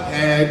has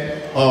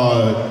had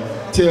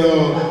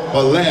till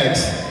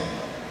legs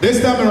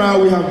This time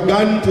around, we have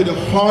gotten to the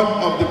heart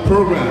of the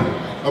program,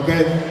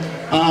 okay?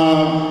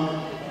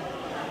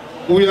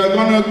 We are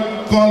gonna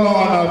call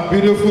on our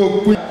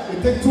beautiful queen.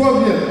 It takes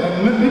 12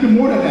 years, maybe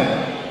more than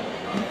that.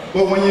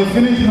 But when you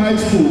finish high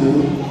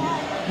school,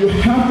 you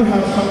have to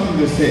have something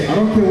to say. I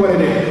don't care what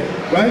it is,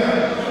 right?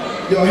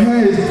 Your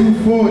hair is too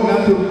full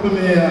not to put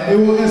it out. It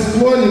will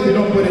explode if you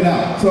don't put it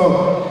out.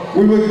 So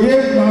we will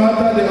give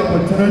Mawata the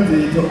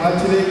opportunity to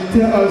actually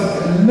tell us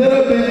a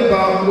little bit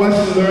about what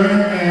she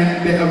learned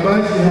and the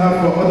advice you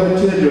have for other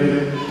children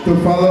to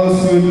follow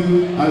suit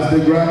as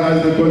they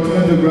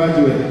continue to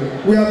graduate.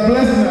 We are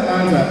blessed in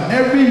Atlanta.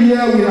 Every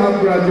year we have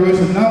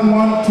graduation, not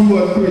 1, 2,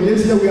 or 3.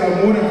 This year we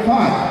have more than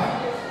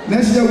 5.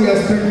 Next year we are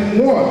expecting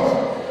more.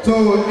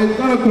 So it's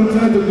going to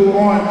continue to go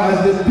on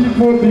as the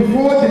people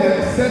before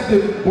them set the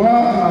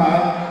bar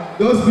high.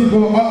 Those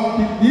people,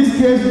 these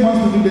kids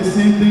want to do the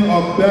same thing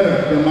or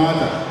better than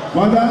Mawata.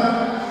 Mawata,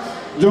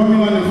 join me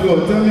on the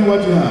floor. Tell me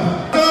what you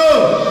have. Go!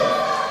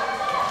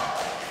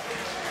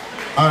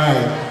 All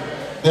right.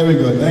 There we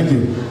go. Thank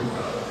you.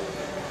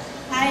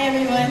 Hi,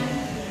 everyone.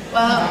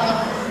 Well,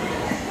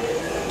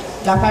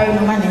 y'all probably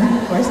know my name,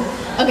 of course.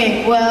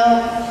 Okay,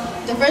 well,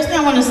 the first thing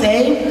I want to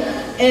say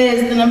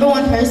is the number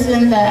one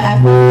person that I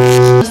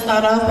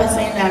start off by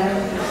saying that I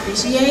really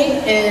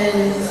appreciate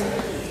is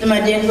the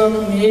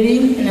Mandingo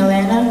community in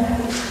Atlanta.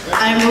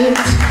 I moved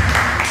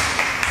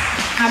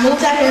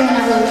out here when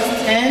I was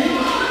 10.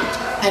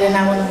 I did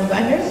not want to move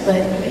out here, but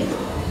anyway,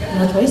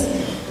 no choice.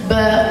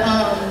 But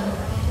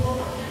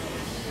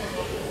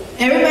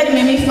everybody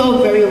made me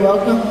feel very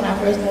welcome when I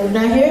first moved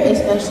out here,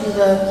 especially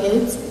the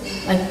kids,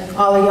 like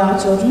all of y'all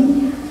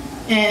children.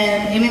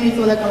 And it made me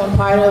feel like I'm a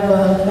part of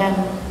a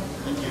family.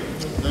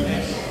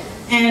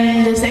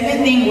 And the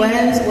second thing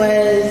was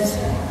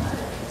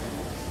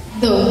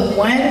the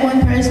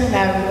one person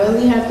that I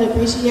really have to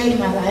appreciate in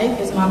my life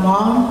is my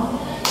mom,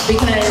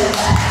 because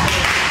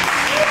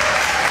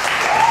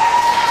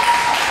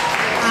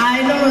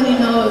I don't really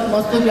know if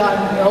most of y'all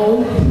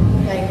know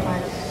like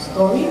my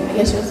story, I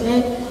guess you'll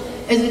say,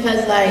 is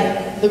because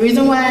like the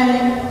reason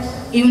why,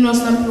 even though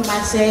some people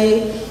might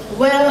say,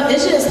 well,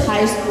 it's just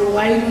high school,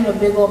 why are you doing a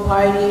big old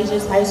party? It's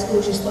just high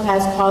school, she still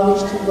has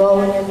college to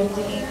go and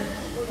everything.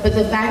 But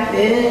the fact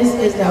is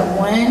that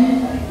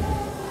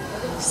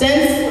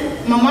since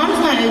my mom's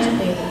not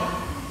educated,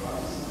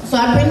 so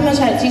I pretty much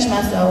had to teach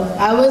myself.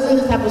 I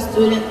wasn't the type of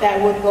student that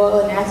would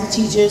go and ask the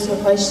teachers for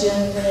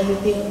questions and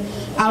everything.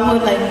 I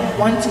would like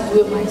want to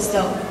do it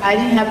myself. I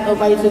didn't have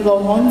nobody to go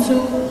home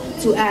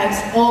to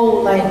ask,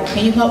 oh, like,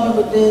 can you help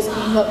me with this?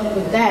 Can you help me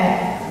with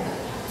that?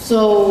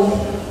 So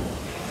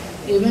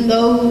even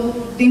though I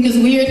think it's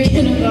weird,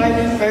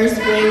 kindergarten, first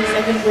grade,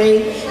 second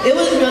grade, it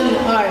was really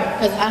hard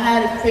because I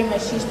had to pretty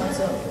much teach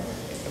myself.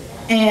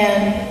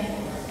 And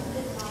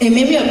it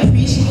made me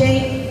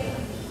appreciate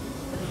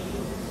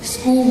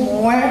school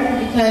more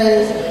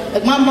because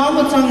like my mom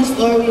would tell me a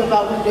story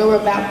about when they were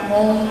back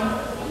home,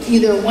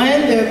 either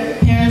one, their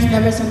parents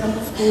never sent them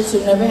to school, so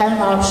never had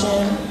an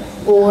option,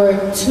 or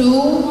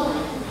two,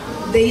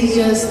 they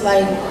just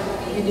like,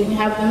 you didn't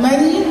have the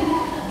money,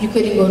 you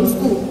couldn't go to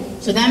school.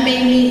 So that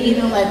made me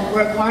even like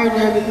work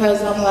harder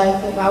because I'm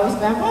like, if I was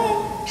back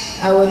home,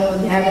 I wouldn't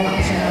really have an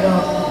option at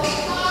all.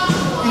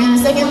 And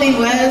the second thing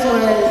was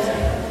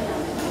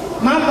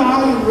my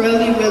mom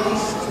really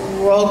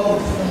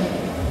struggled for me.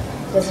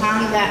 The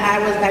time that I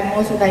was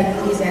diagnosed with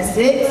diabetes at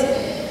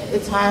 6, the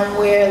time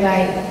where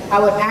like I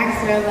would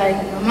ask her like,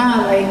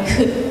 Mama, like,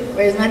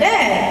 where's my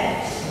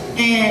dad?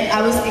 And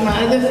I would see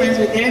my other friends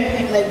with their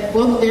parents, like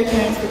both of their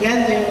parents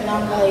together, and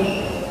I'm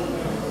like,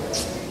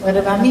 what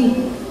about me?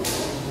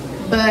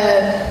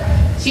 But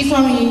she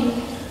told me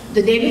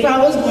the day before I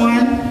was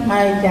born,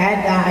 my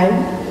dad died.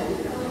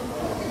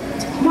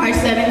 March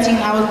 17,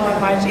 I was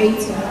born March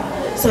 18.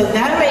 So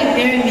that right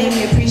there made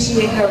me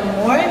appreciate her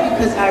more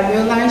because I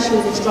realized she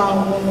was a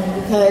strong woman,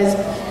 because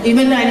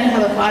even though I didn't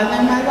have a father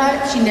in my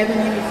life, she never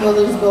made me feel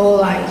as though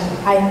like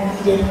I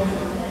needed him.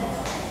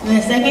 And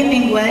the second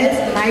thing was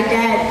my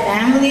dad's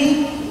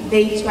family,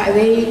 they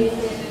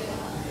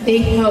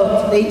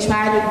helped. They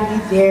try to be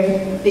there.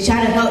 They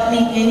try to help me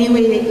any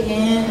way they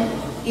can.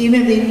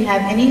 Even if they didn't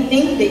have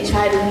anything, they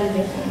try to be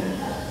there for me.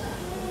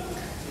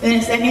 Then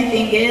the second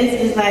thing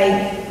is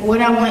like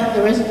what I want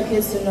the rest of the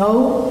kids to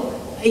know.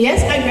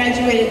 Yes, I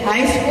graduated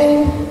high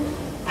school.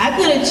 I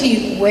could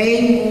achieve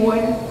way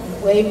more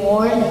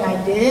than I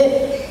did.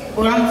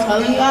 What I'm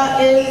telling y'all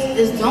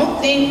is don't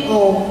think,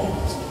 oh,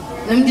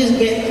 let me just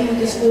get through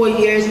this 4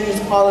 years and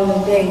just call it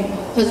a day.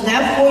 Because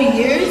that 4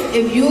 years,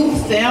 if you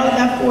fail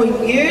that 4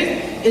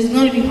 years, it's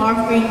going to be hard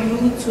for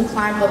you to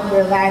climb up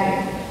your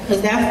ladder.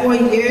 Because that 4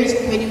 years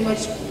pretty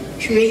much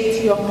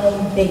creates your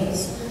home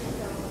base.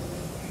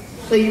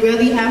 So you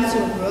really have to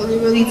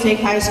really take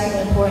high school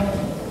important.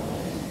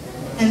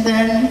 And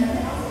then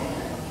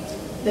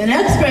the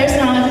next person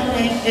I have to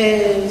thank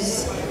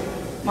is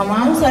my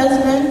mom's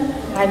husband,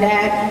 my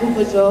dad,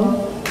 Uncle Joe,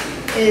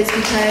 is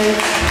because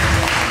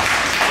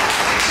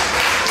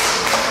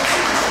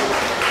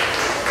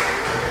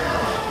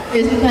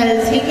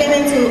he came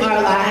into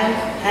our life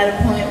at a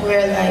point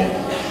where like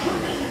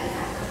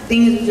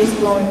things were just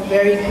going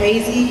very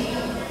crazy.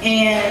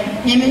 And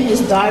him and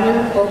his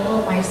daughter,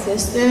 Coco, my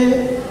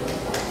sister,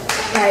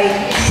 like,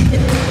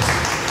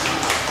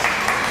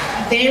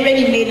 they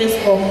already made us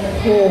go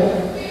whole,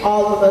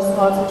 all of us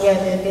all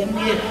together.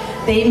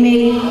 They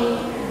made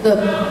the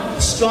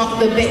strength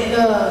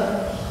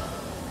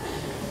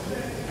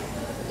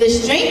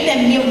that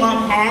me and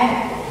Mom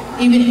had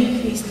even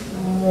increased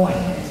more.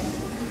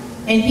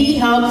 And he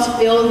helped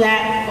fill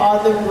that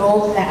father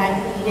role that I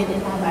needed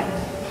in my life.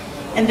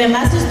 And then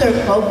my sister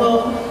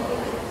Coco,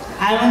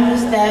 I don't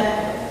overstep.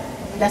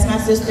 That's my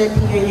sister,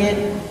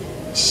 period.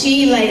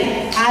 She, like,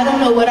 I don't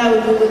know what I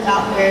would do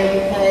without her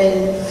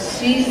because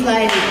she's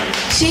like,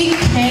 she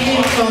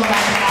came from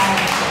my mom.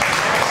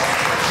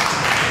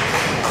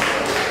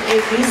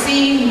 If you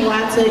see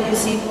Mawata, you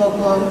see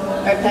Coco,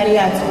 or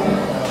Kariatu.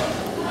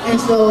 And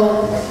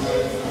so,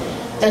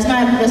 that's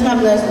my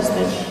blood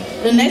sister.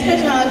 The next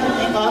person I like to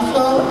thank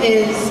also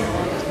is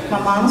my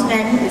mom's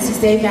family, the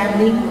Sise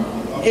family,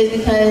 is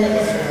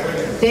because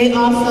they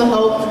also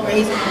helped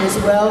raise me as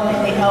well,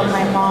 and they helped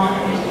my mom.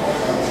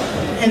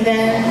 And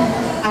then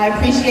I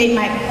appreciate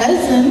my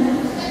cousin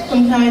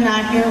from coming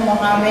out here,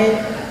 Mohammed,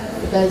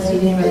 because he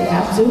didn't really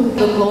have to.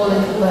 The goal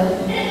is good.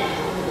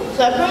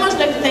 So I pretty much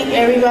like to thank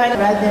everybody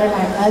right there,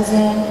 my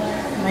cousin,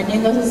 my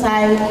Dingo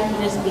Society,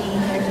 for just being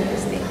here to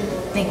this day.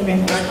 Thank you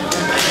very much.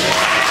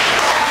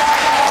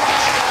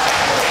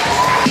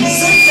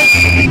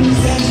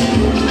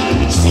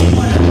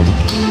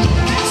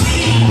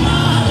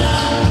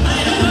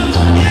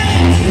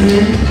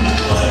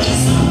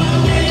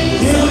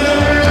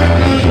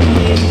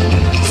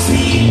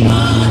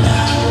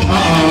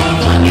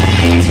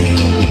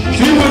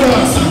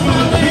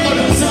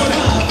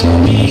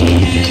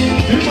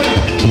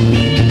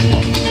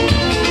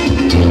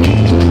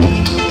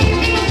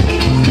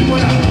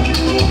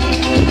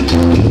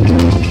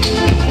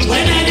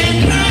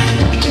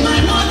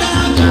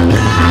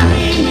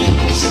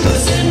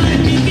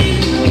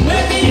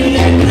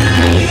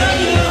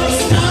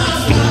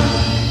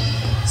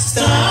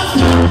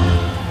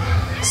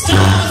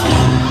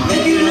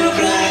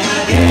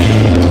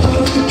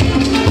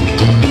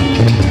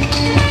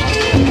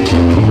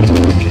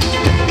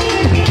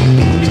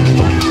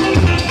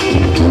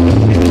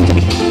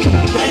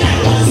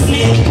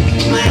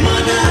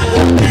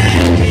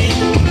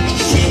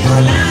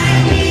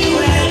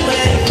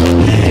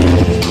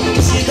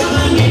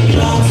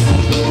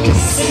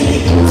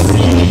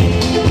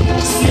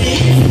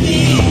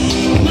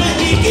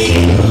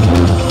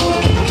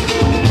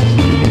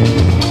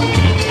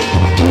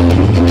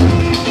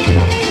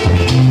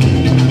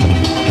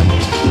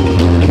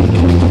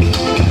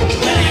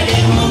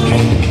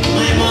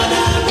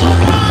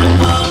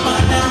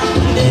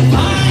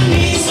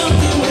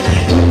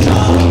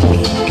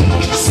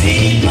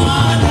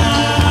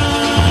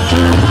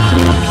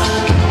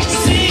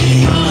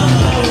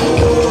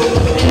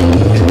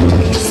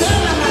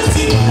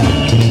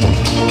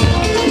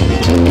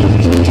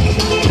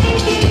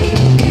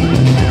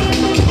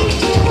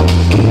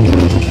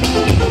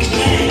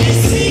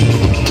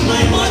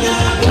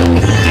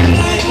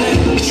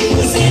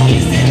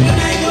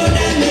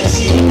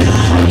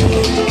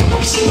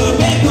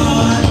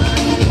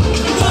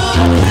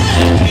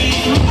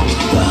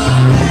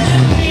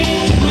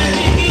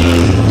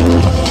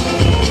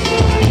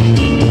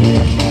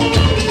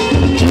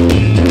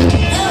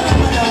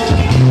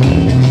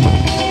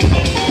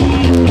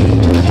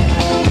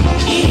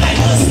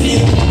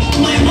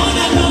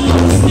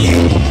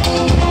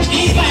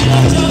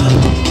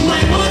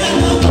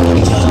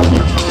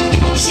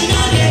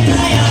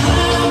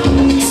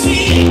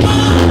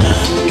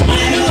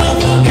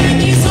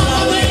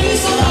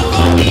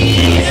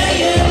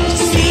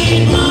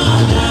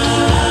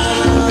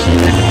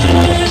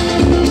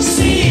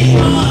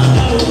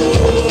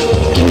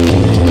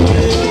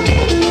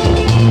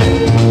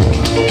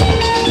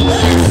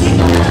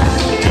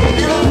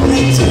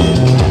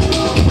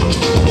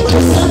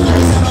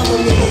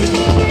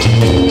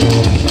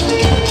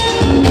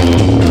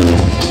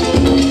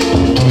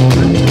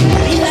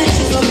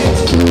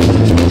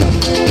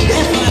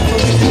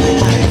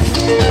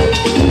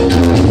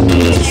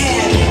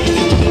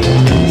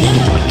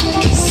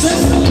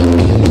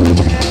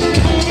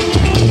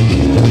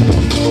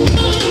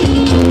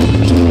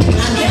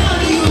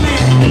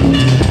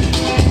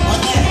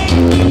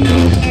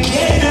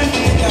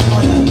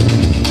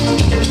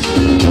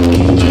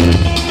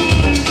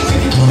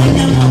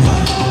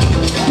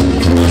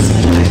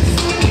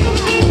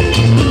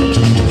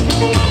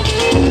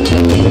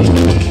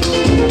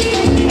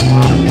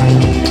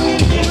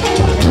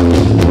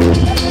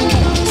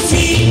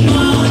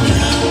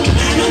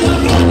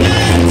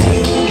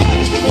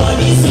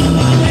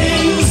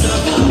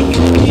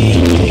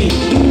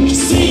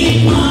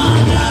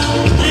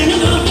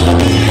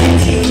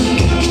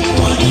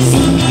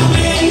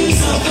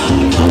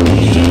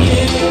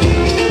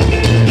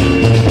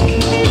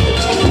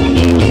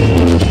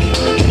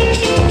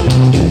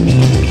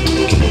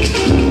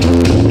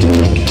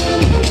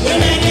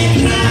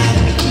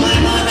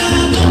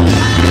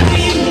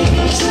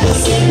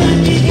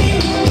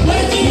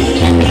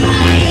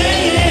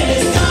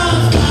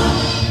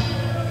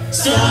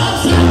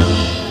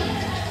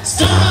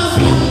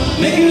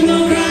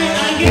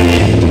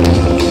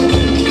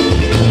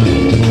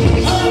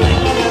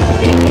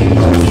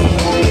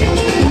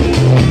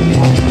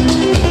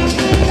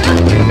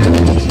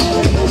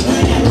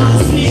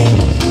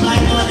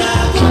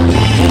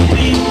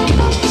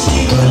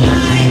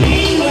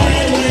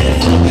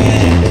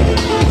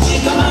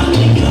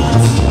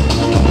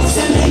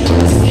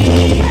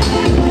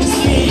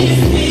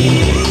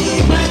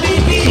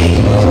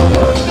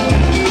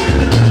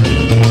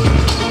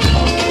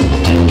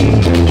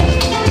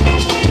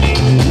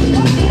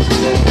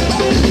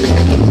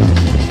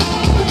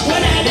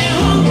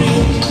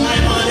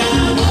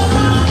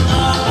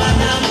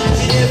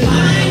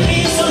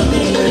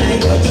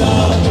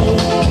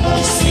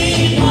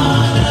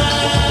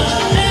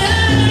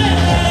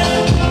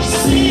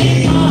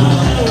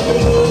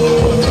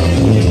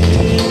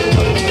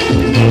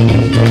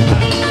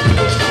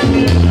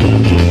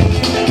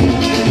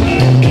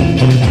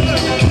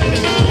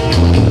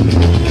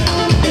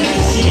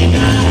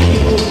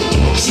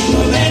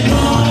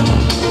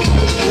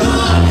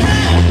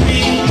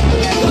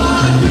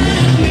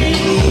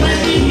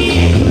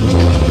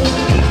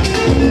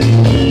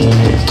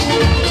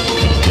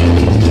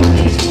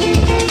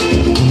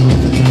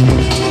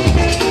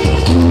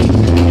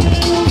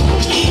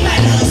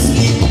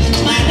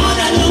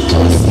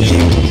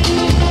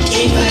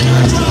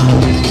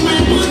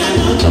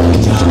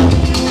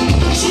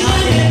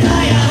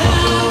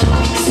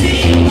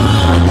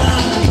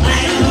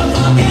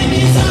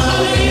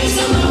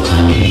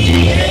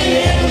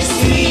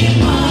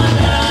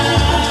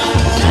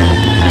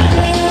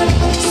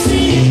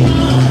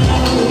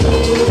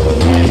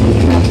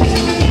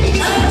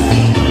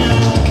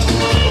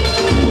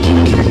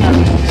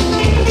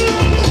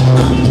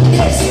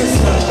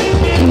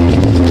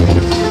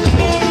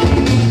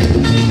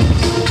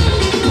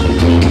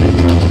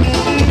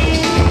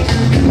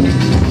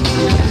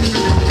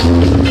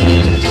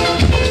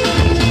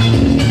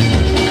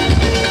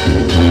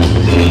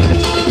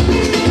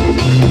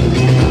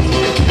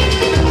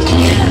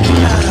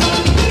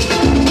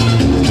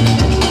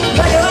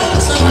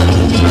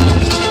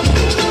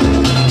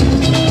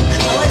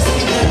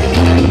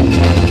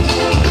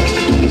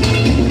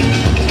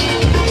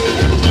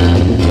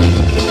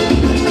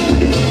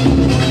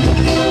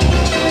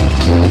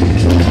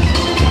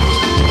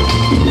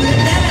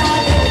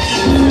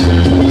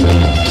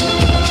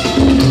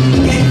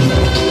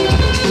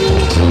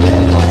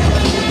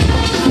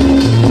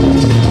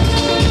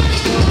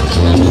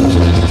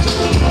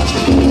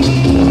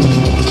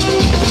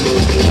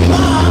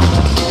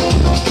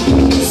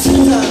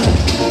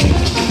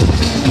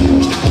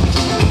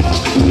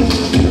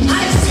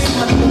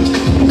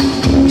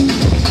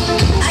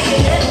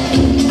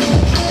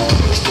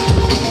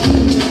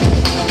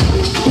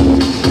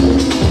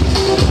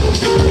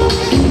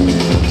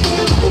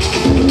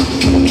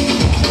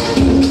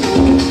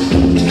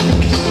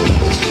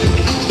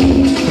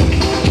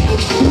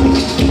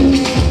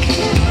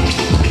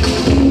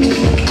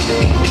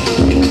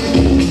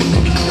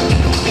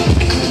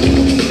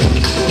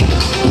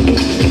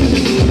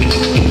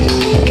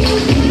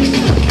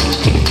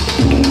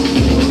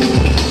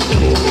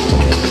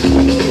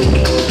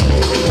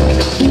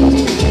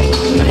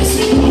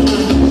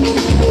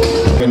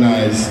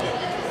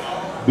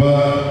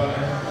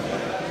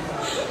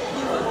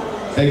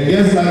 A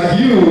guest like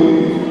you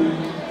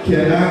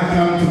cannot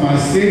come to my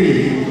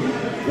city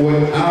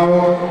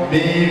without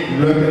me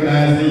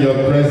recognizing your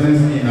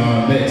presence in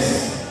our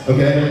midst.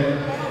 Okay?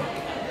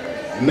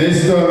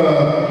 Mr.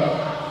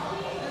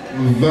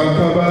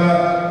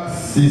 Vakaba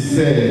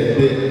Sise,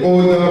 the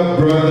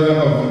older brother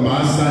of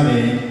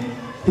Masani,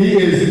 he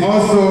is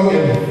also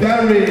a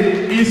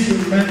very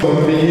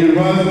instrumental. He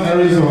runs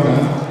Arizona.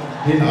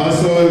 He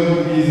also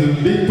is a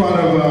big part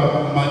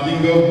of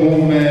Mandingo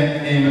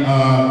movement in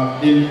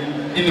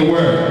the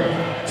world.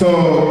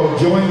 So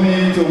join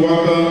me to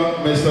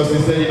welcome Mr.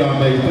 Sise in our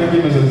midst. Thank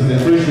you, Mr.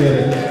 Sise. Appreciate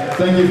it.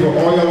 Thank you for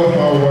all your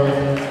hard work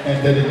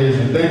and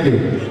dedication. Thank you.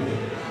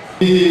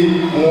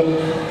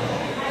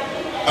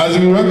 As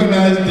we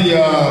recognize the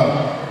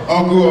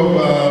uncle of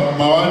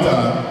Mawata,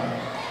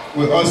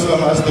 we also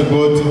have to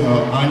go to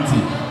her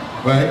auntie,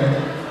 right?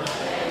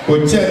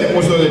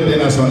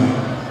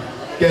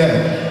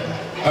 Okay.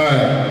 All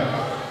right.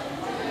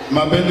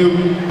 Mabendu,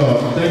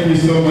 thank you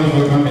so much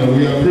for coming.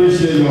 We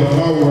appreciate your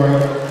hard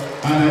work,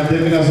 and I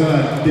think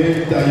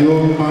that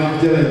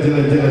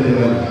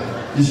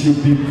you should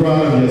be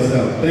proud of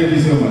yourself. Thank you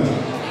so much.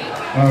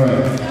 All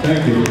right.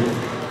 Thank you.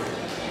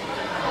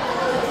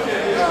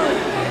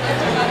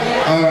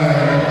 All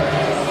right.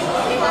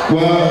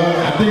 Well,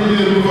 I think we're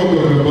looking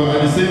for, but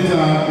at the same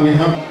time, we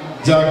have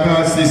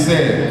Jaka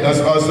Sise. That's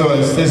also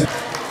a sister.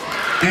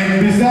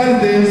 And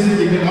besides this,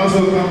 you can also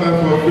come back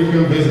for a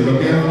frequent visit,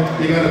 okay?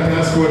 You got a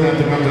passport and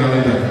to come to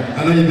Atlanta. I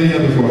know you've been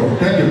here before.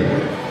 Thank you.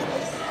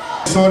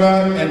 Minnesota,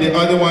 and the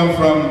other one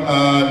from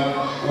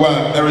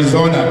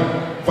Arizona.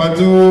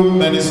 Fatu,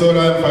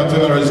 Minnesota,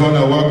 Fatu,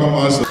 Arizona. Welcome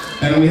also.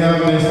 And we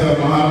have Mr.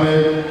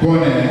 Mohammed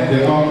Konneh,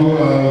 the uncle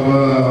of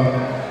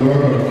the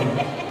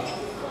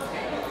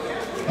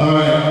All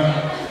right.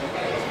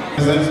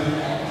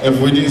 If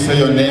we didn't say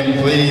your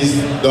name,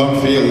 please don't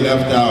feel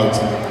left out.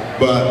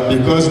 But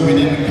because we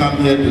didn't come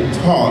here to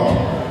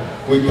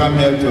talk, we come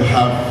here to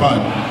have fun.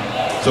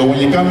 So when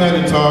you come here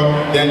to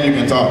talk, then you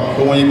can talk.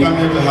 But when you come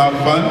here to have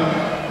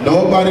fun,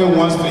 nobody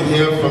wants to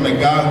hear from a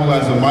guy who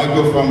has a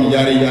microphone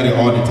yada yada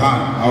all the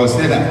time. I will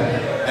say that.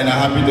 And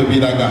I'm happy to be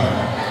that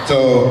guy.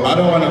 So I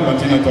don't want to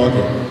continue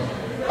talking.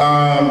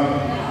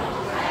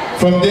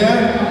 From there,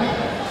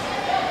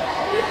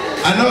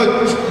 I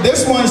know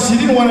this one, she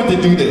didn't want to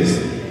do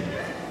this.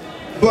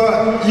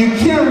 But you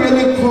can't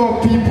really call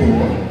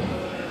people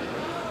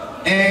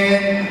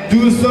and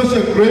do such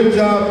a great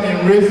job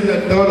in raising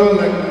a daughter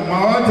like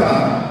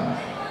Mawata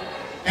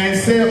and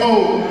say,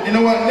 oh, you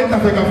know what, let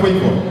Africa for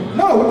you.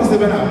 No, what is the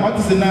matter? What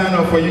is the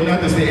nine for you not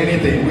to say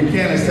anything? We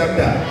can't accept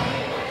that.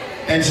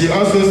 And she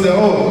also said,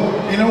 oh,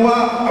 you know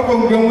what, I'm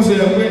going to say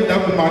a great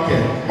double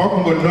market.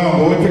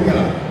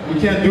 We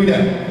can't do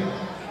that.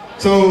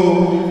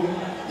 So,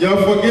 you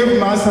forgive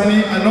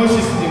Masani. I know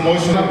she's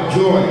emotional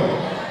joy.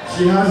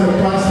 She has a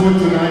passport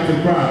tonight to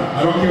cry.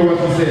 I don't care what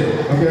you say,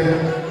 okay?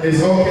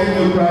 It's okay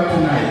to cry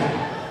tonight.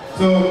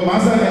 So,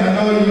 Masani, I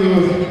know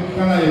you're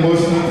kind of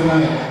emotional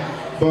tonight,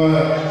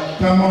 but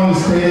come on the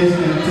stage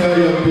and tell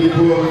your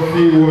people a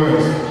few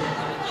words,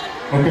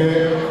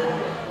 okay?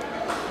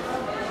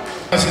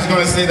 She's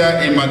going to say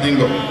that in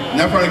Mandingo.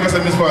 Never because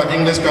I miss for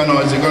English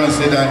canon, she's going to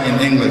say that in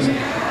English.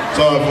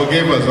 So,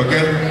 forgive us,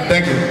 okay?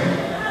 Thank you.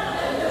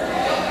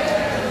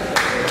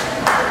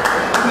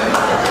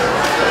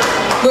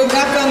 Good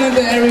afternoon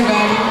to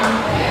everybody.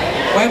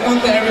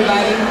 Welcome to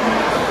everybody.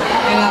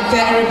 And I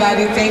tell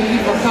everybody thank you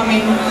for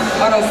coming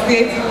out of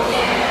state.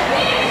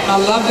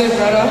 My lovely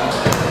brother,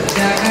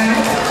 Jaka,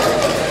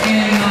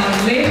 and my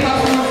late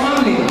husband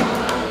family,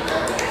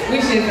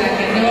 which is I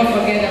can never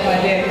forget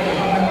about them.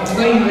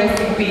 Go in rest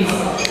in peace.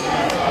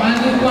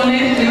 Mandu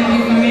Konneh, thank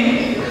you for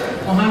me.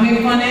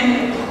 Mohammed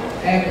Konneh,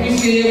 I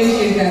appreciate you,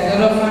 which is the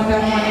daughter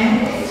Fanta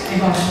Konneh, and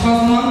my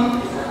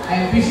husband.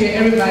 I appreciate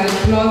everybody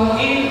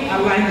plugged in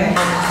alignment.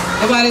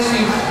 Everybody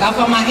should laugh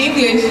at my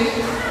English.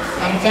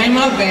 I'm trying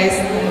my best.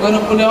 I'm going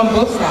to put it on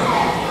both sides.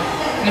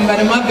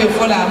 Nobody might be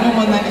full of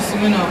more than the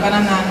sumino, but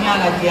I'm not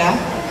here.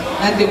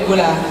 Not the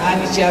Bula,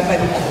 and it's your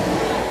body.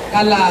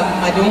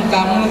 Kala, Madunka,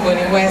 Mungo,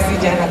 West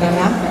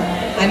Janagana,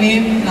 and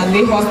in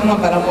Nali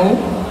Hospital Baramo,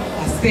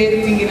 I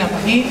stayed thinking of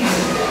him.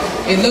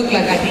 It looked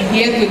like I can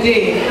hear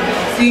today,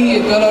 seeing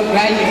your daughter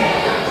crying.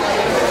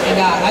 And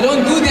I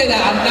don't do that.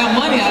 I've got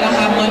money, I don't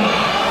have money.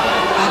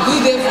 I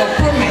do this for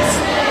promise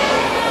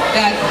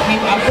that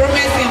I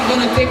promise I'm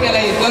going to take care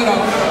of your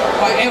daughter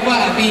wherever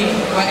I be,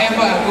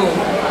 wherever I go.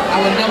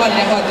 I will never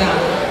let her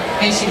down.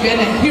 And she been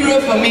a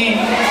hero for me.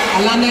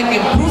 Alanda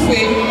can prove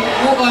it.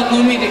 Who all know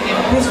me, they can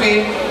prove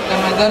it that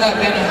my daughter has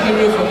been a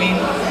hero for me.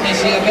 And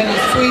she has been a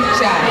sweet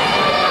child.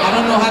 I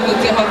don't know how to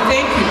tell her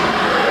thank you.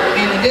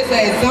 And this is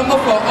an example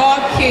for all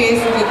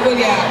kids to put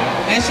their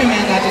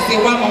measurement that to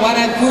say, what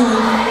I do.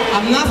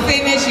 I'm not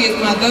saying that she is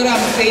my daughter,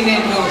 I'm saying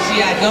that no,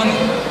 she has done it.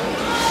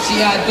 She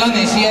has done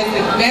it. She has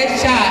the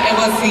best child I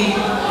ever seen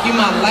in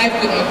my life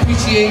to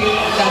appreciate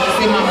that to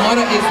say my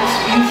mother is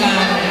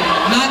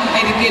not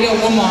educated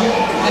woman.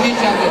 Let me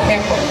try to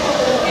help her.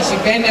 And she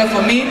been there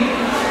for me.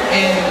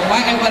 And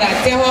whatever I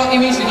tell her,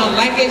 even if she don't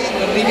like it, she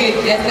will leave it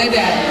just like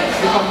that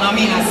because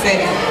mommy has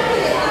said it.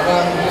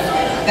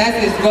 That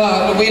is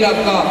God, the will of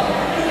God.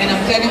 And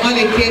I'm telling all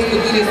the kids to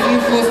do the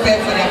sinful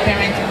steps for their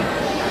parenting.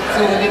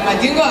 So the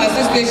Madingo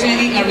Association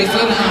in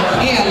Arizona,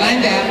 in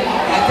Atlanta,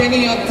 I'm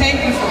telling you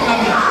thank you for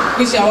coming.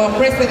 Which our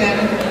president,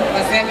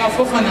 Paseka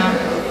Fofana,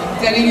 I'm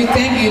telling you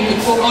thank you to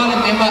put all the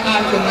members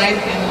out tonight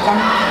and come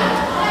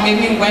and make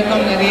me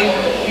welcome the day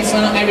in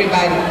front of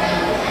everybody.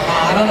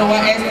 I don't know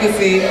what else to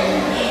say.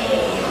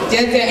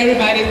 Just tell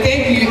everybody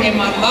thank you, and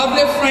my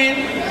lovely friend,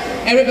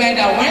 everybody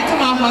that went to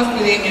my house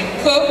today and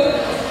cooked,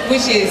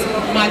 which is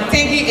my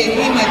thank you is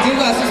in my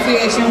Madingo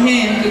Association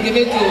hand to give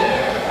it to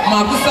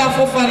Mabusa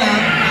Fofana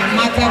and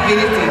Mata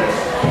Bility.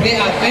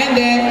 They have been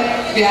there,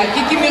 they are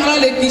kicking me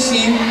all the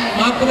kitchen,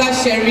 Makula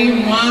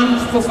Sherry,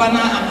 Mom, Fofana,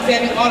 I'm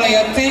telling all of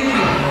you thank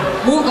you.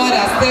 Who all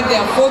that stepped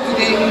their foot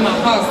today in my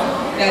house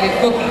that is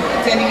cooking. I'm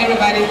telling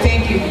everybody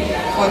thank you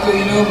for to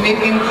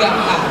making good and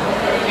hard.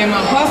 And my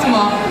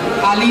husband,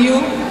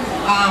 Aliyu,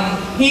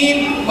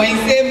 him, when he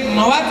say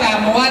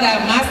Mawata,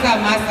 Master,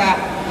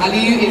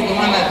 Aliyu is the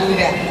one that do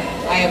that.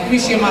 I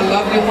appreciate my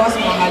lovely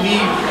husband,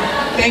 Aliyu.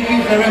 Thank you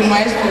very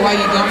much for what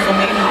you done for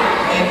me,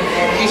 and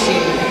I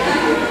appreciate it.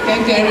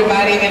 Thank you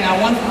everybody, and I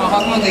want my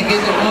husband to give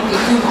the 1 to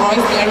 2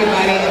 voice to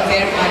everybody and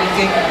tell everybody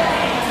thank you.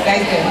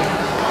 Thank you.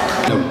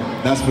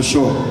 That's for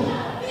sure.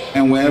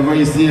 And wherever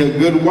you see a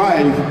good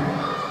wife,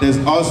 there's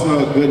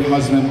also a good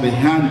husband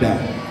behind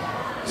that.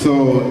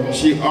 So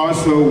she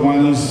also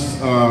wants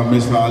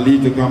Mr. Ali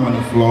to come on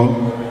the floor,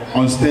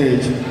 on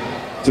stage,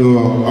 to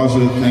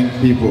also thank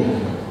people,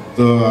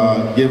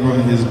 to give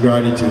her his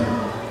gratitude.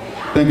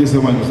 Thank you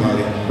so much, Mr.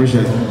 Ali.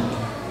 Appreciate it.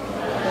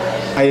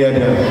 How you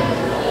doing?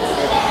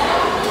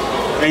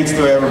 Thanks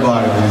to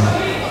everybody, man.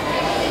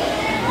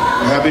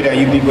 I'm happy that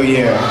you people are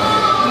here.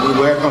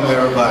 We welcome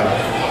everybody.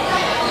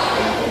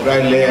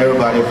 Congratulate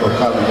everybody for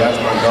coming. That's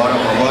my daughter,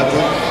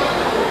 Mawata.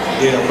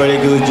 Did a pretty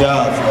good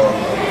job, so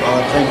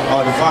thank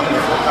all the family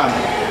for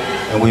coming.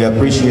 And we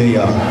appreciate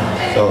y'all.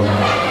 So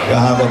y'all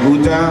have a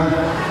good time,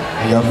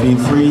 and y'all feel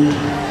free,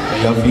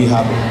 and y'all feel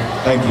happy.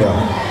 Thank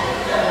y'all.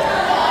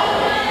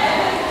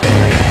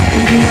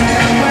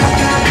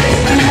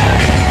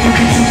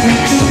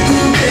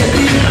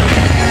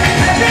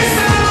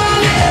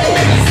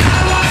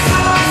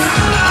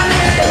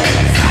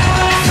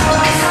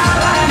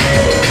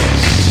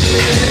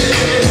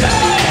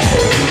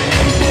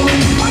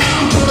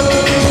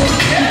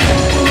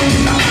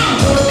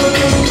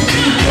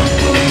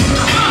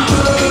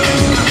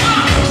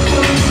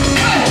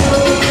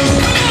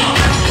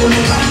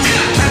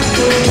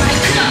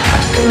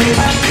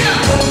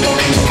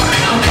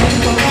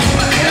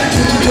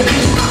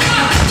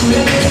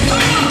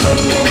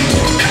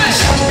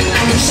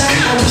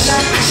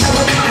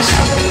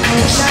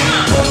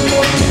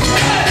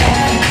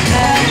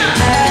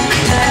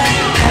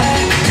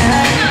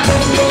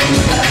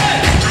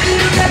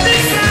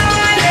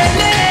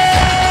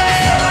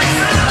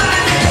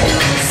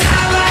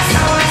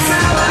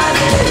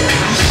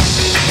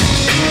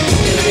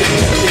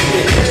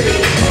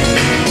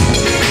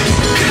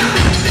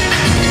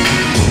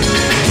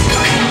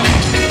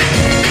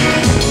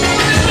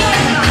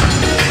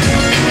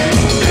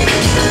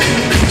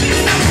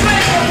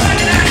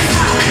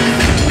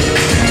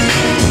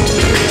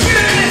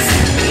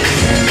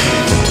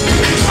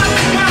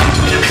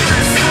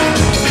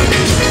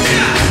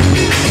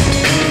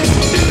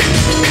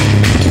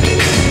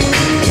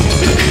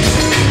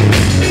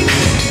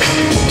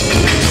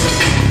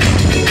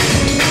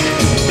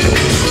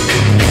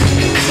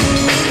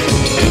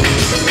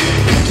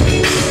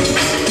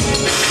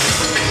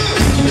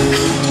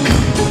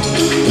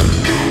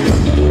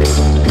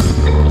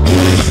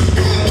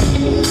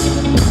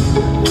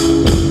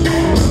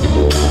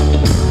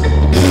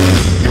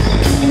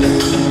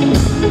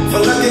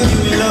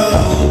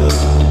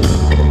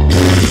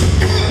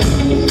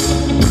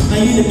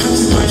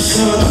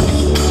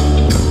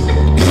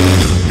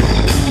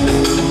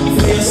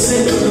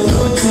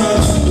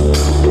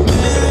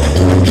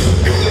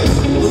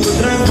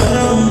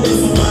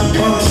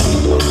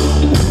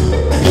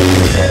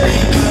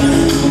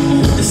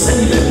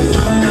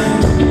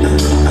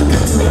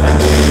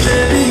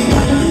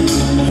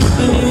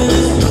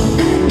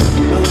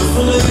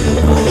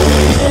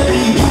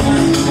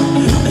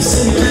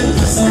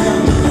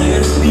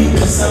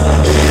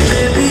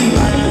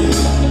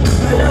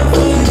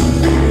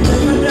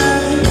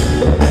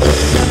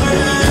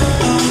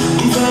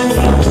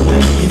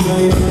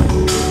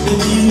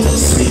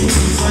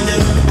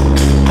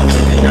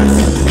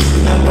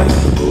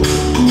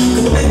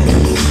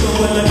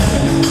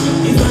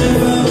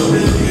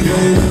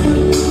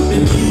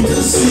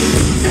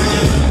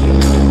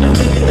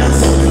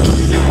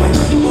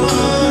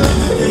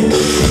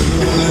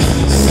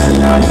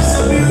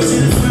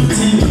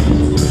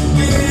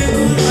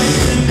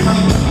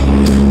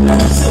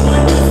 It's a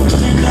wonderful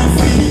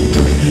thing.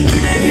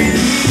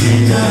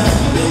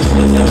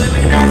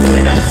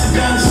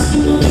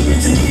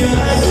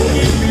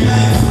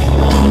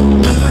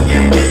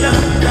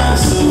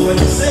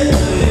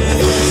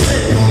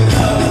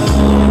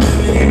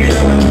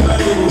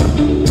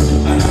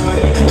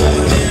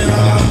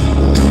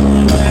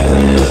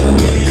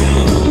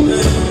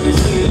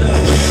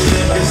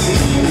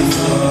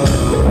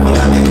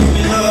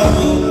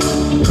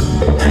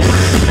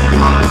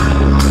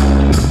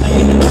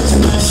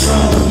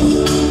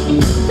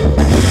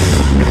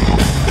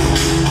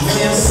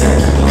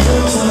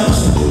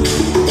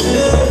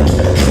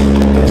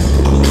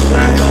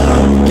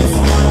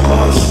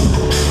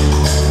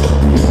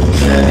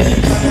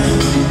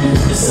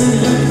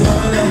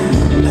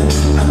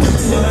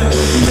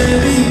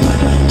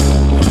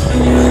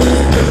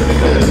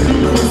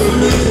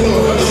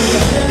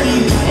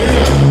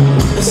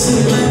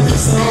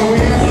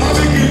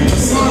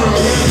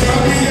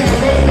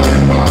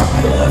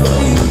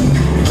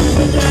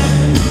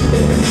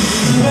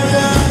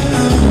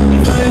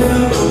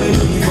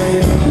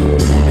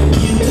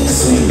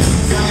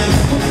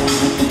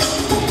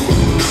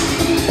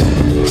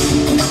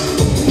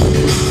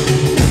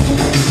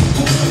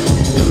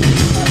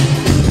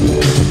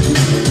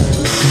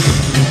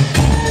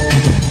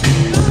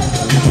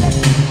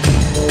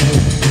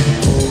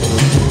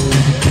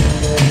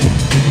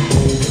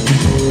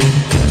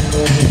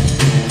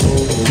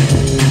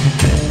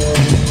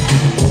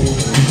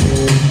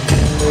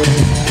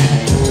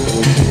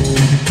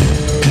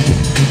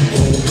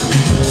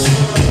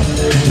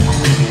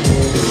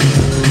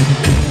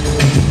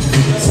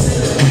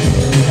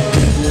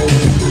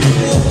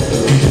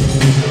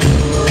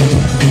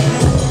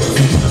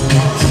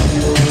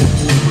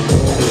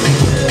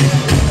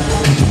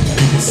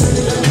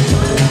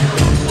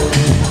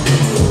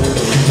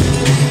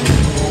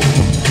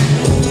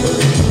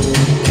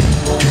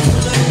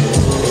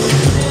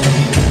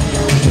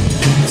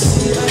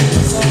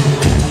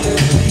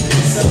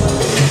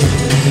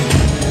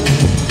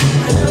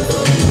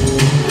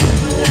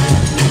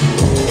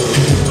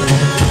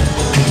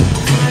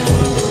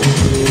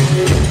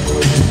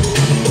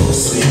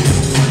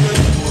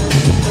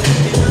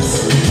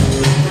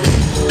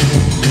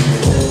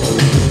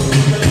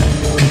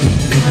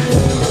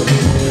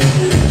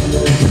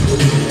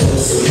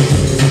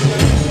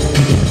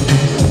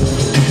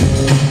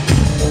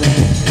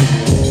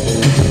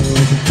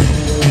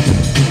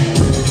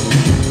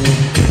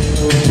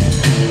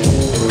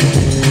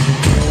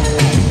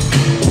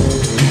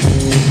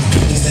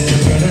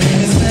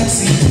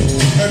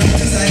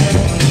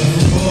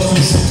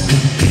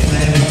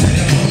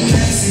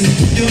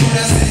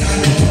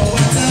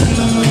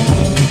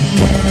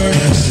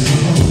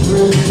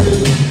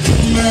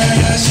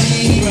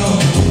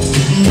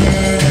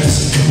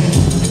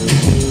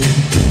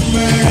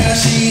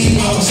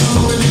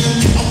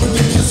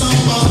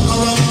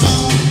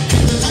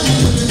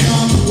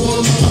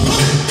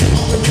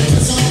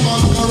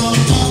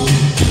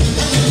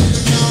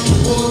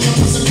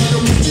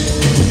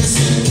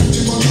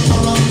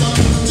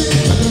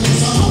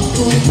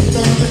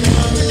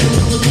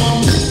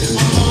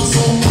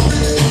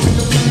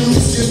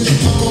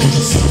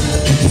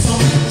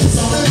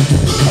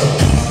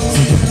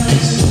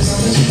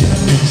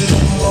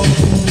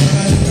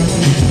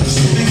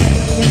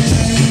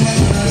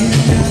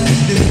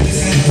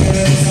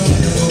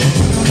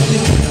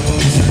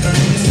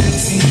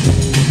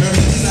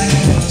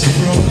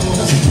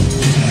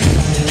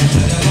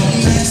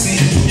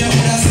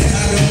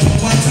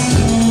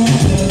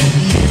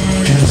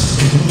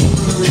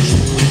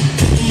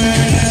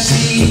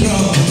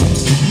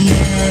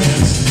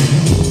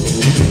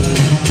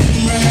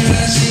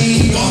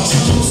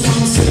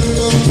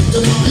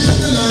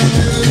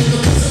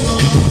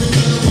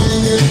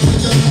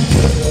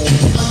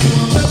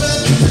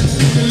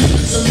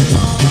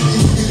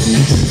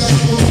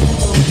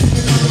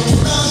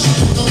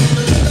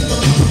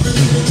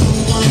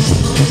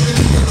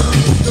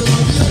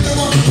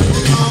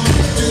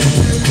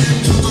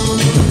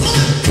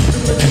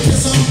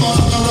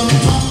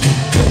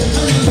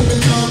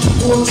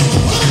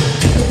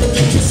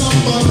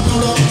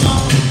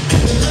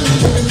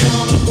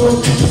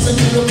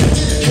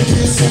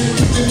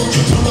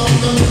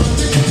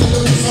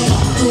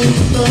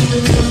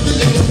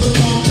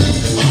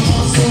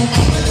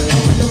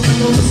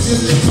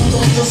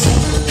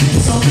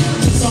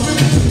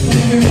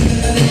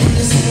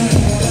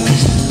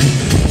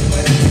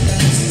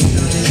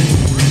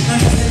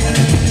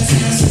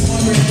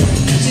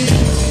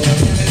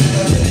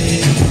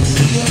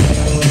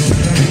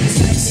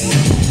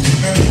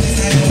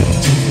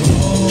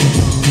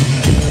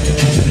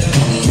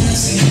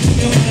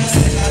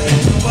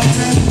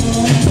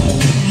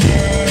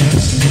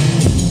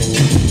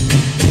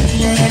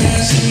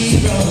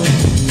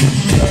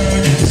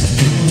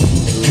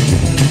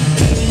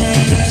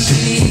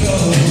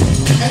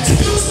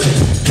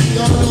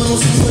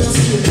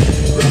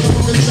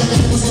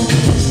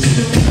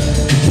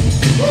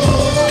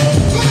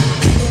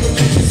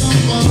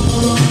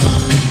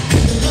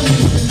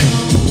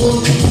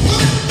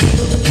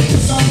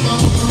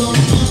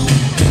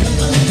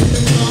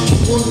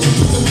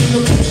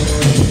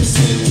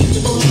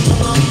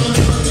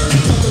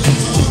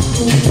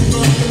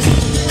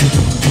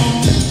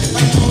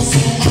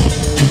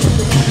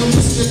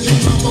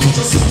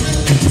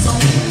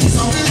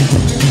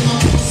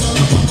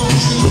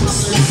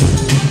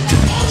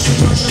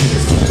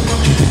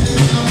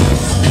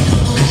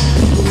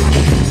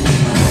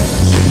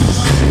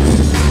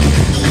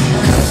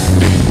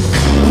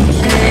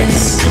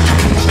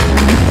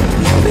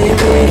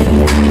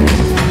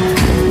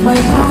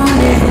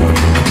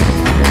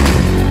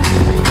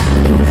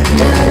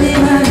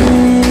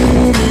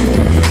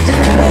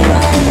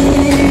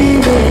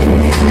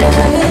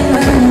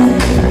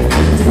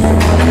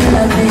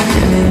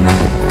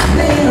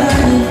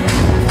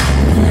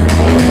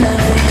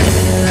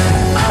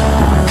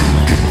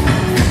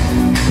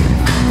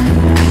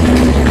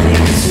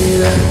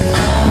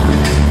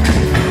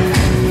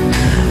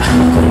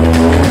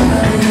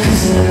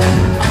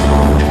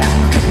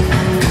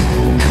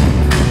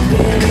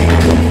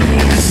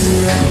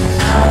 Yeah.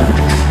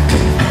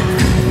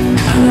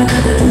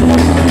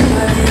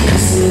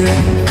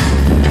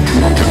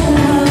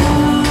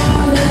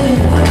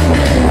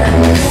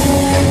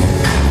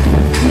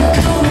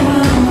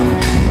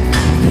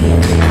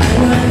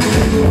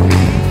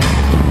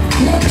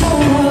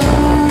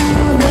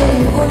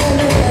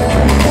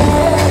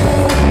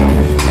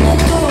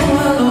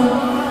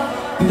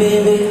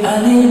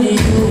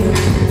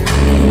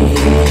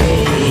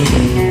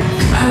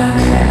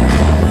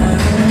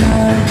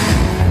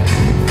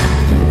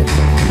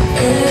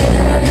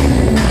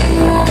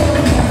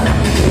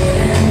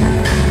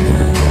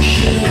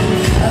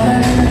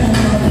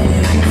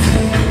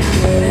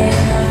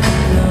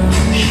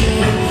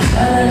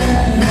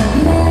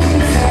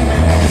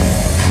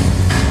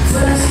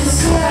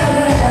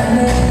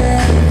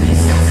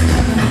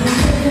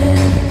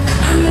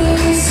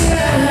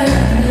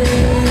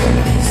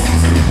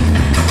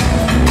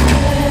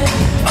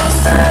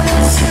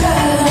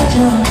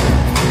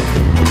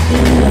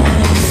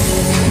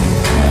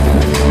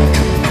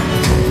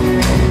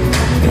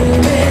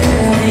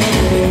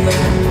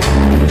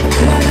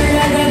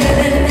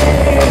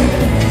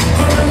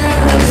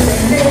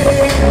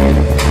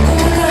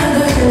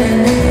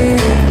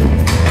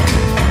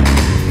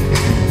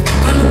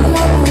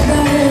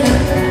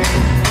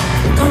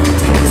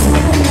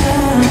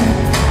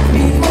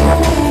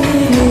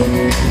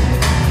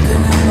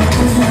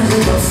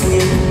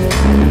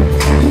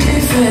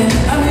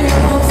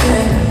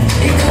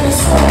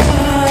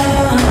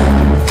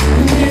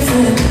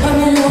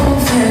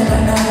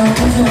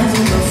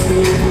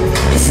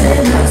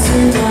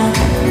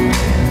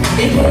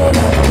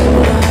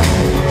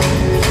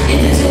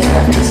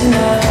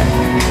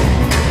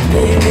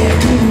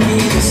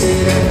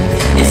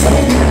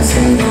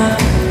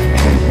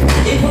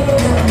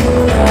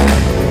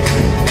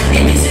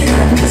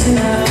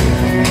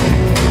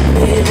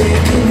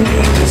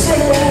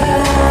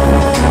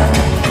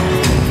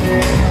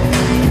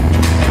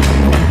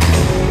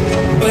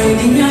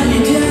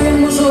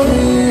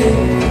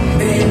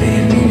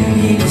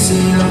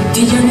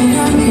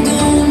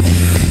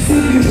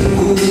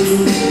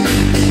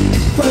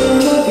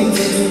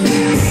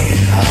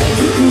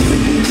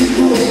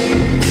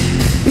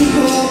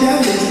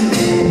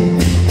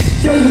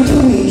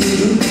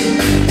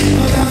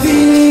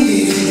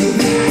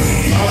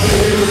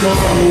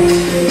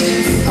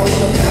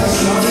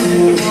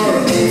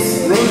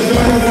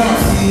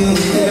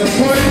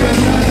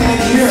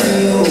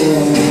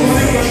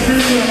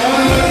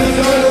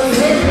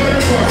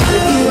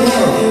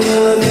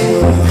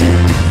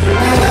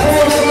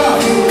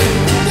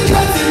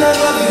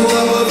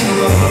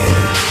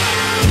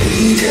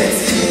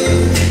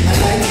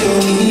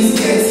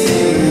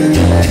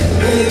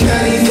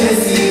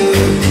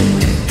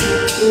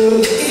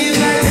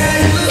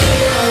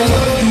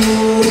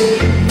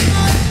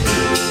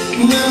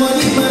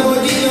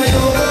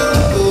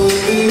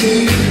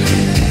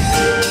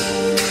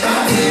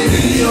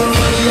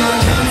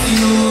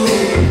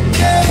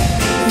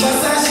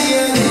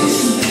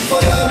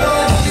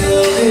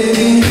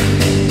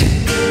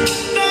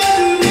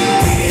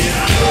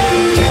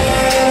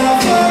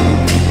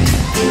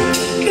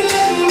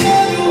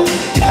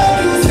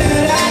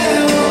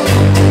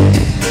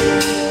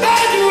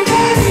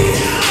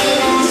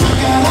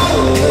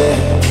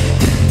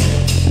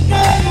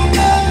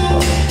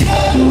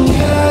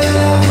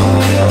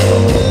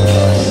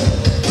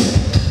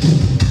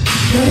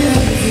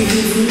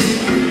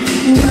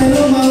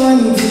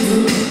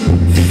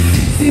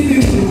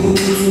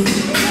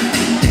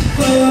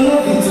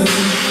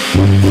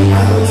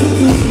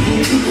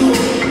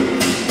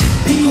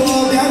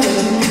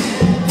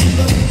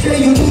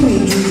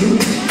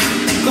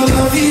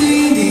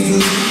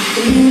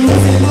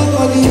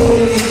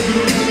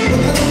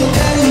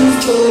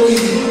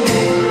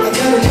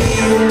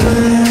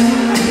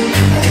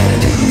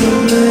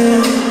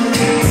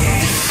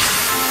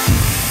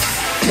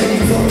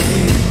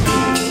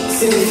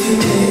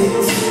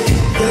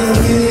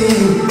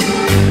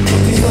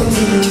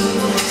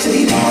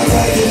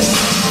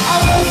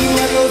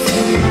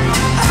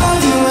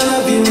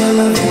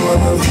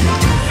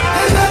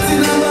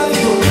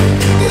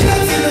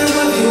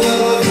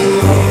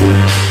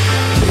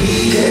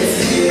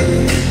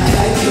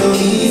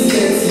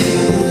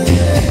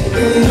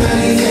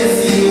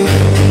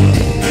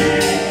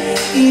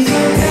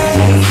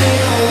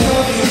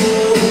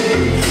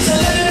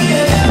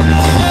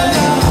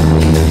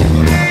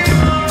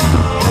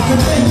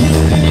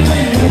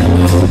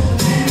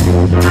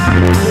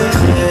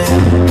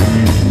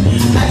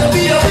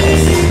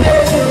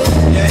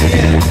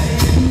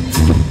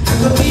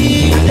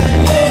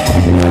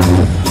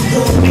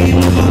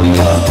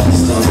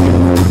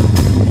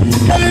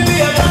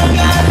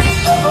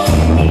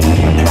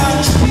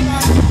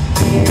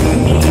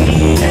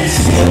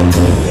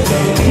 Konneh.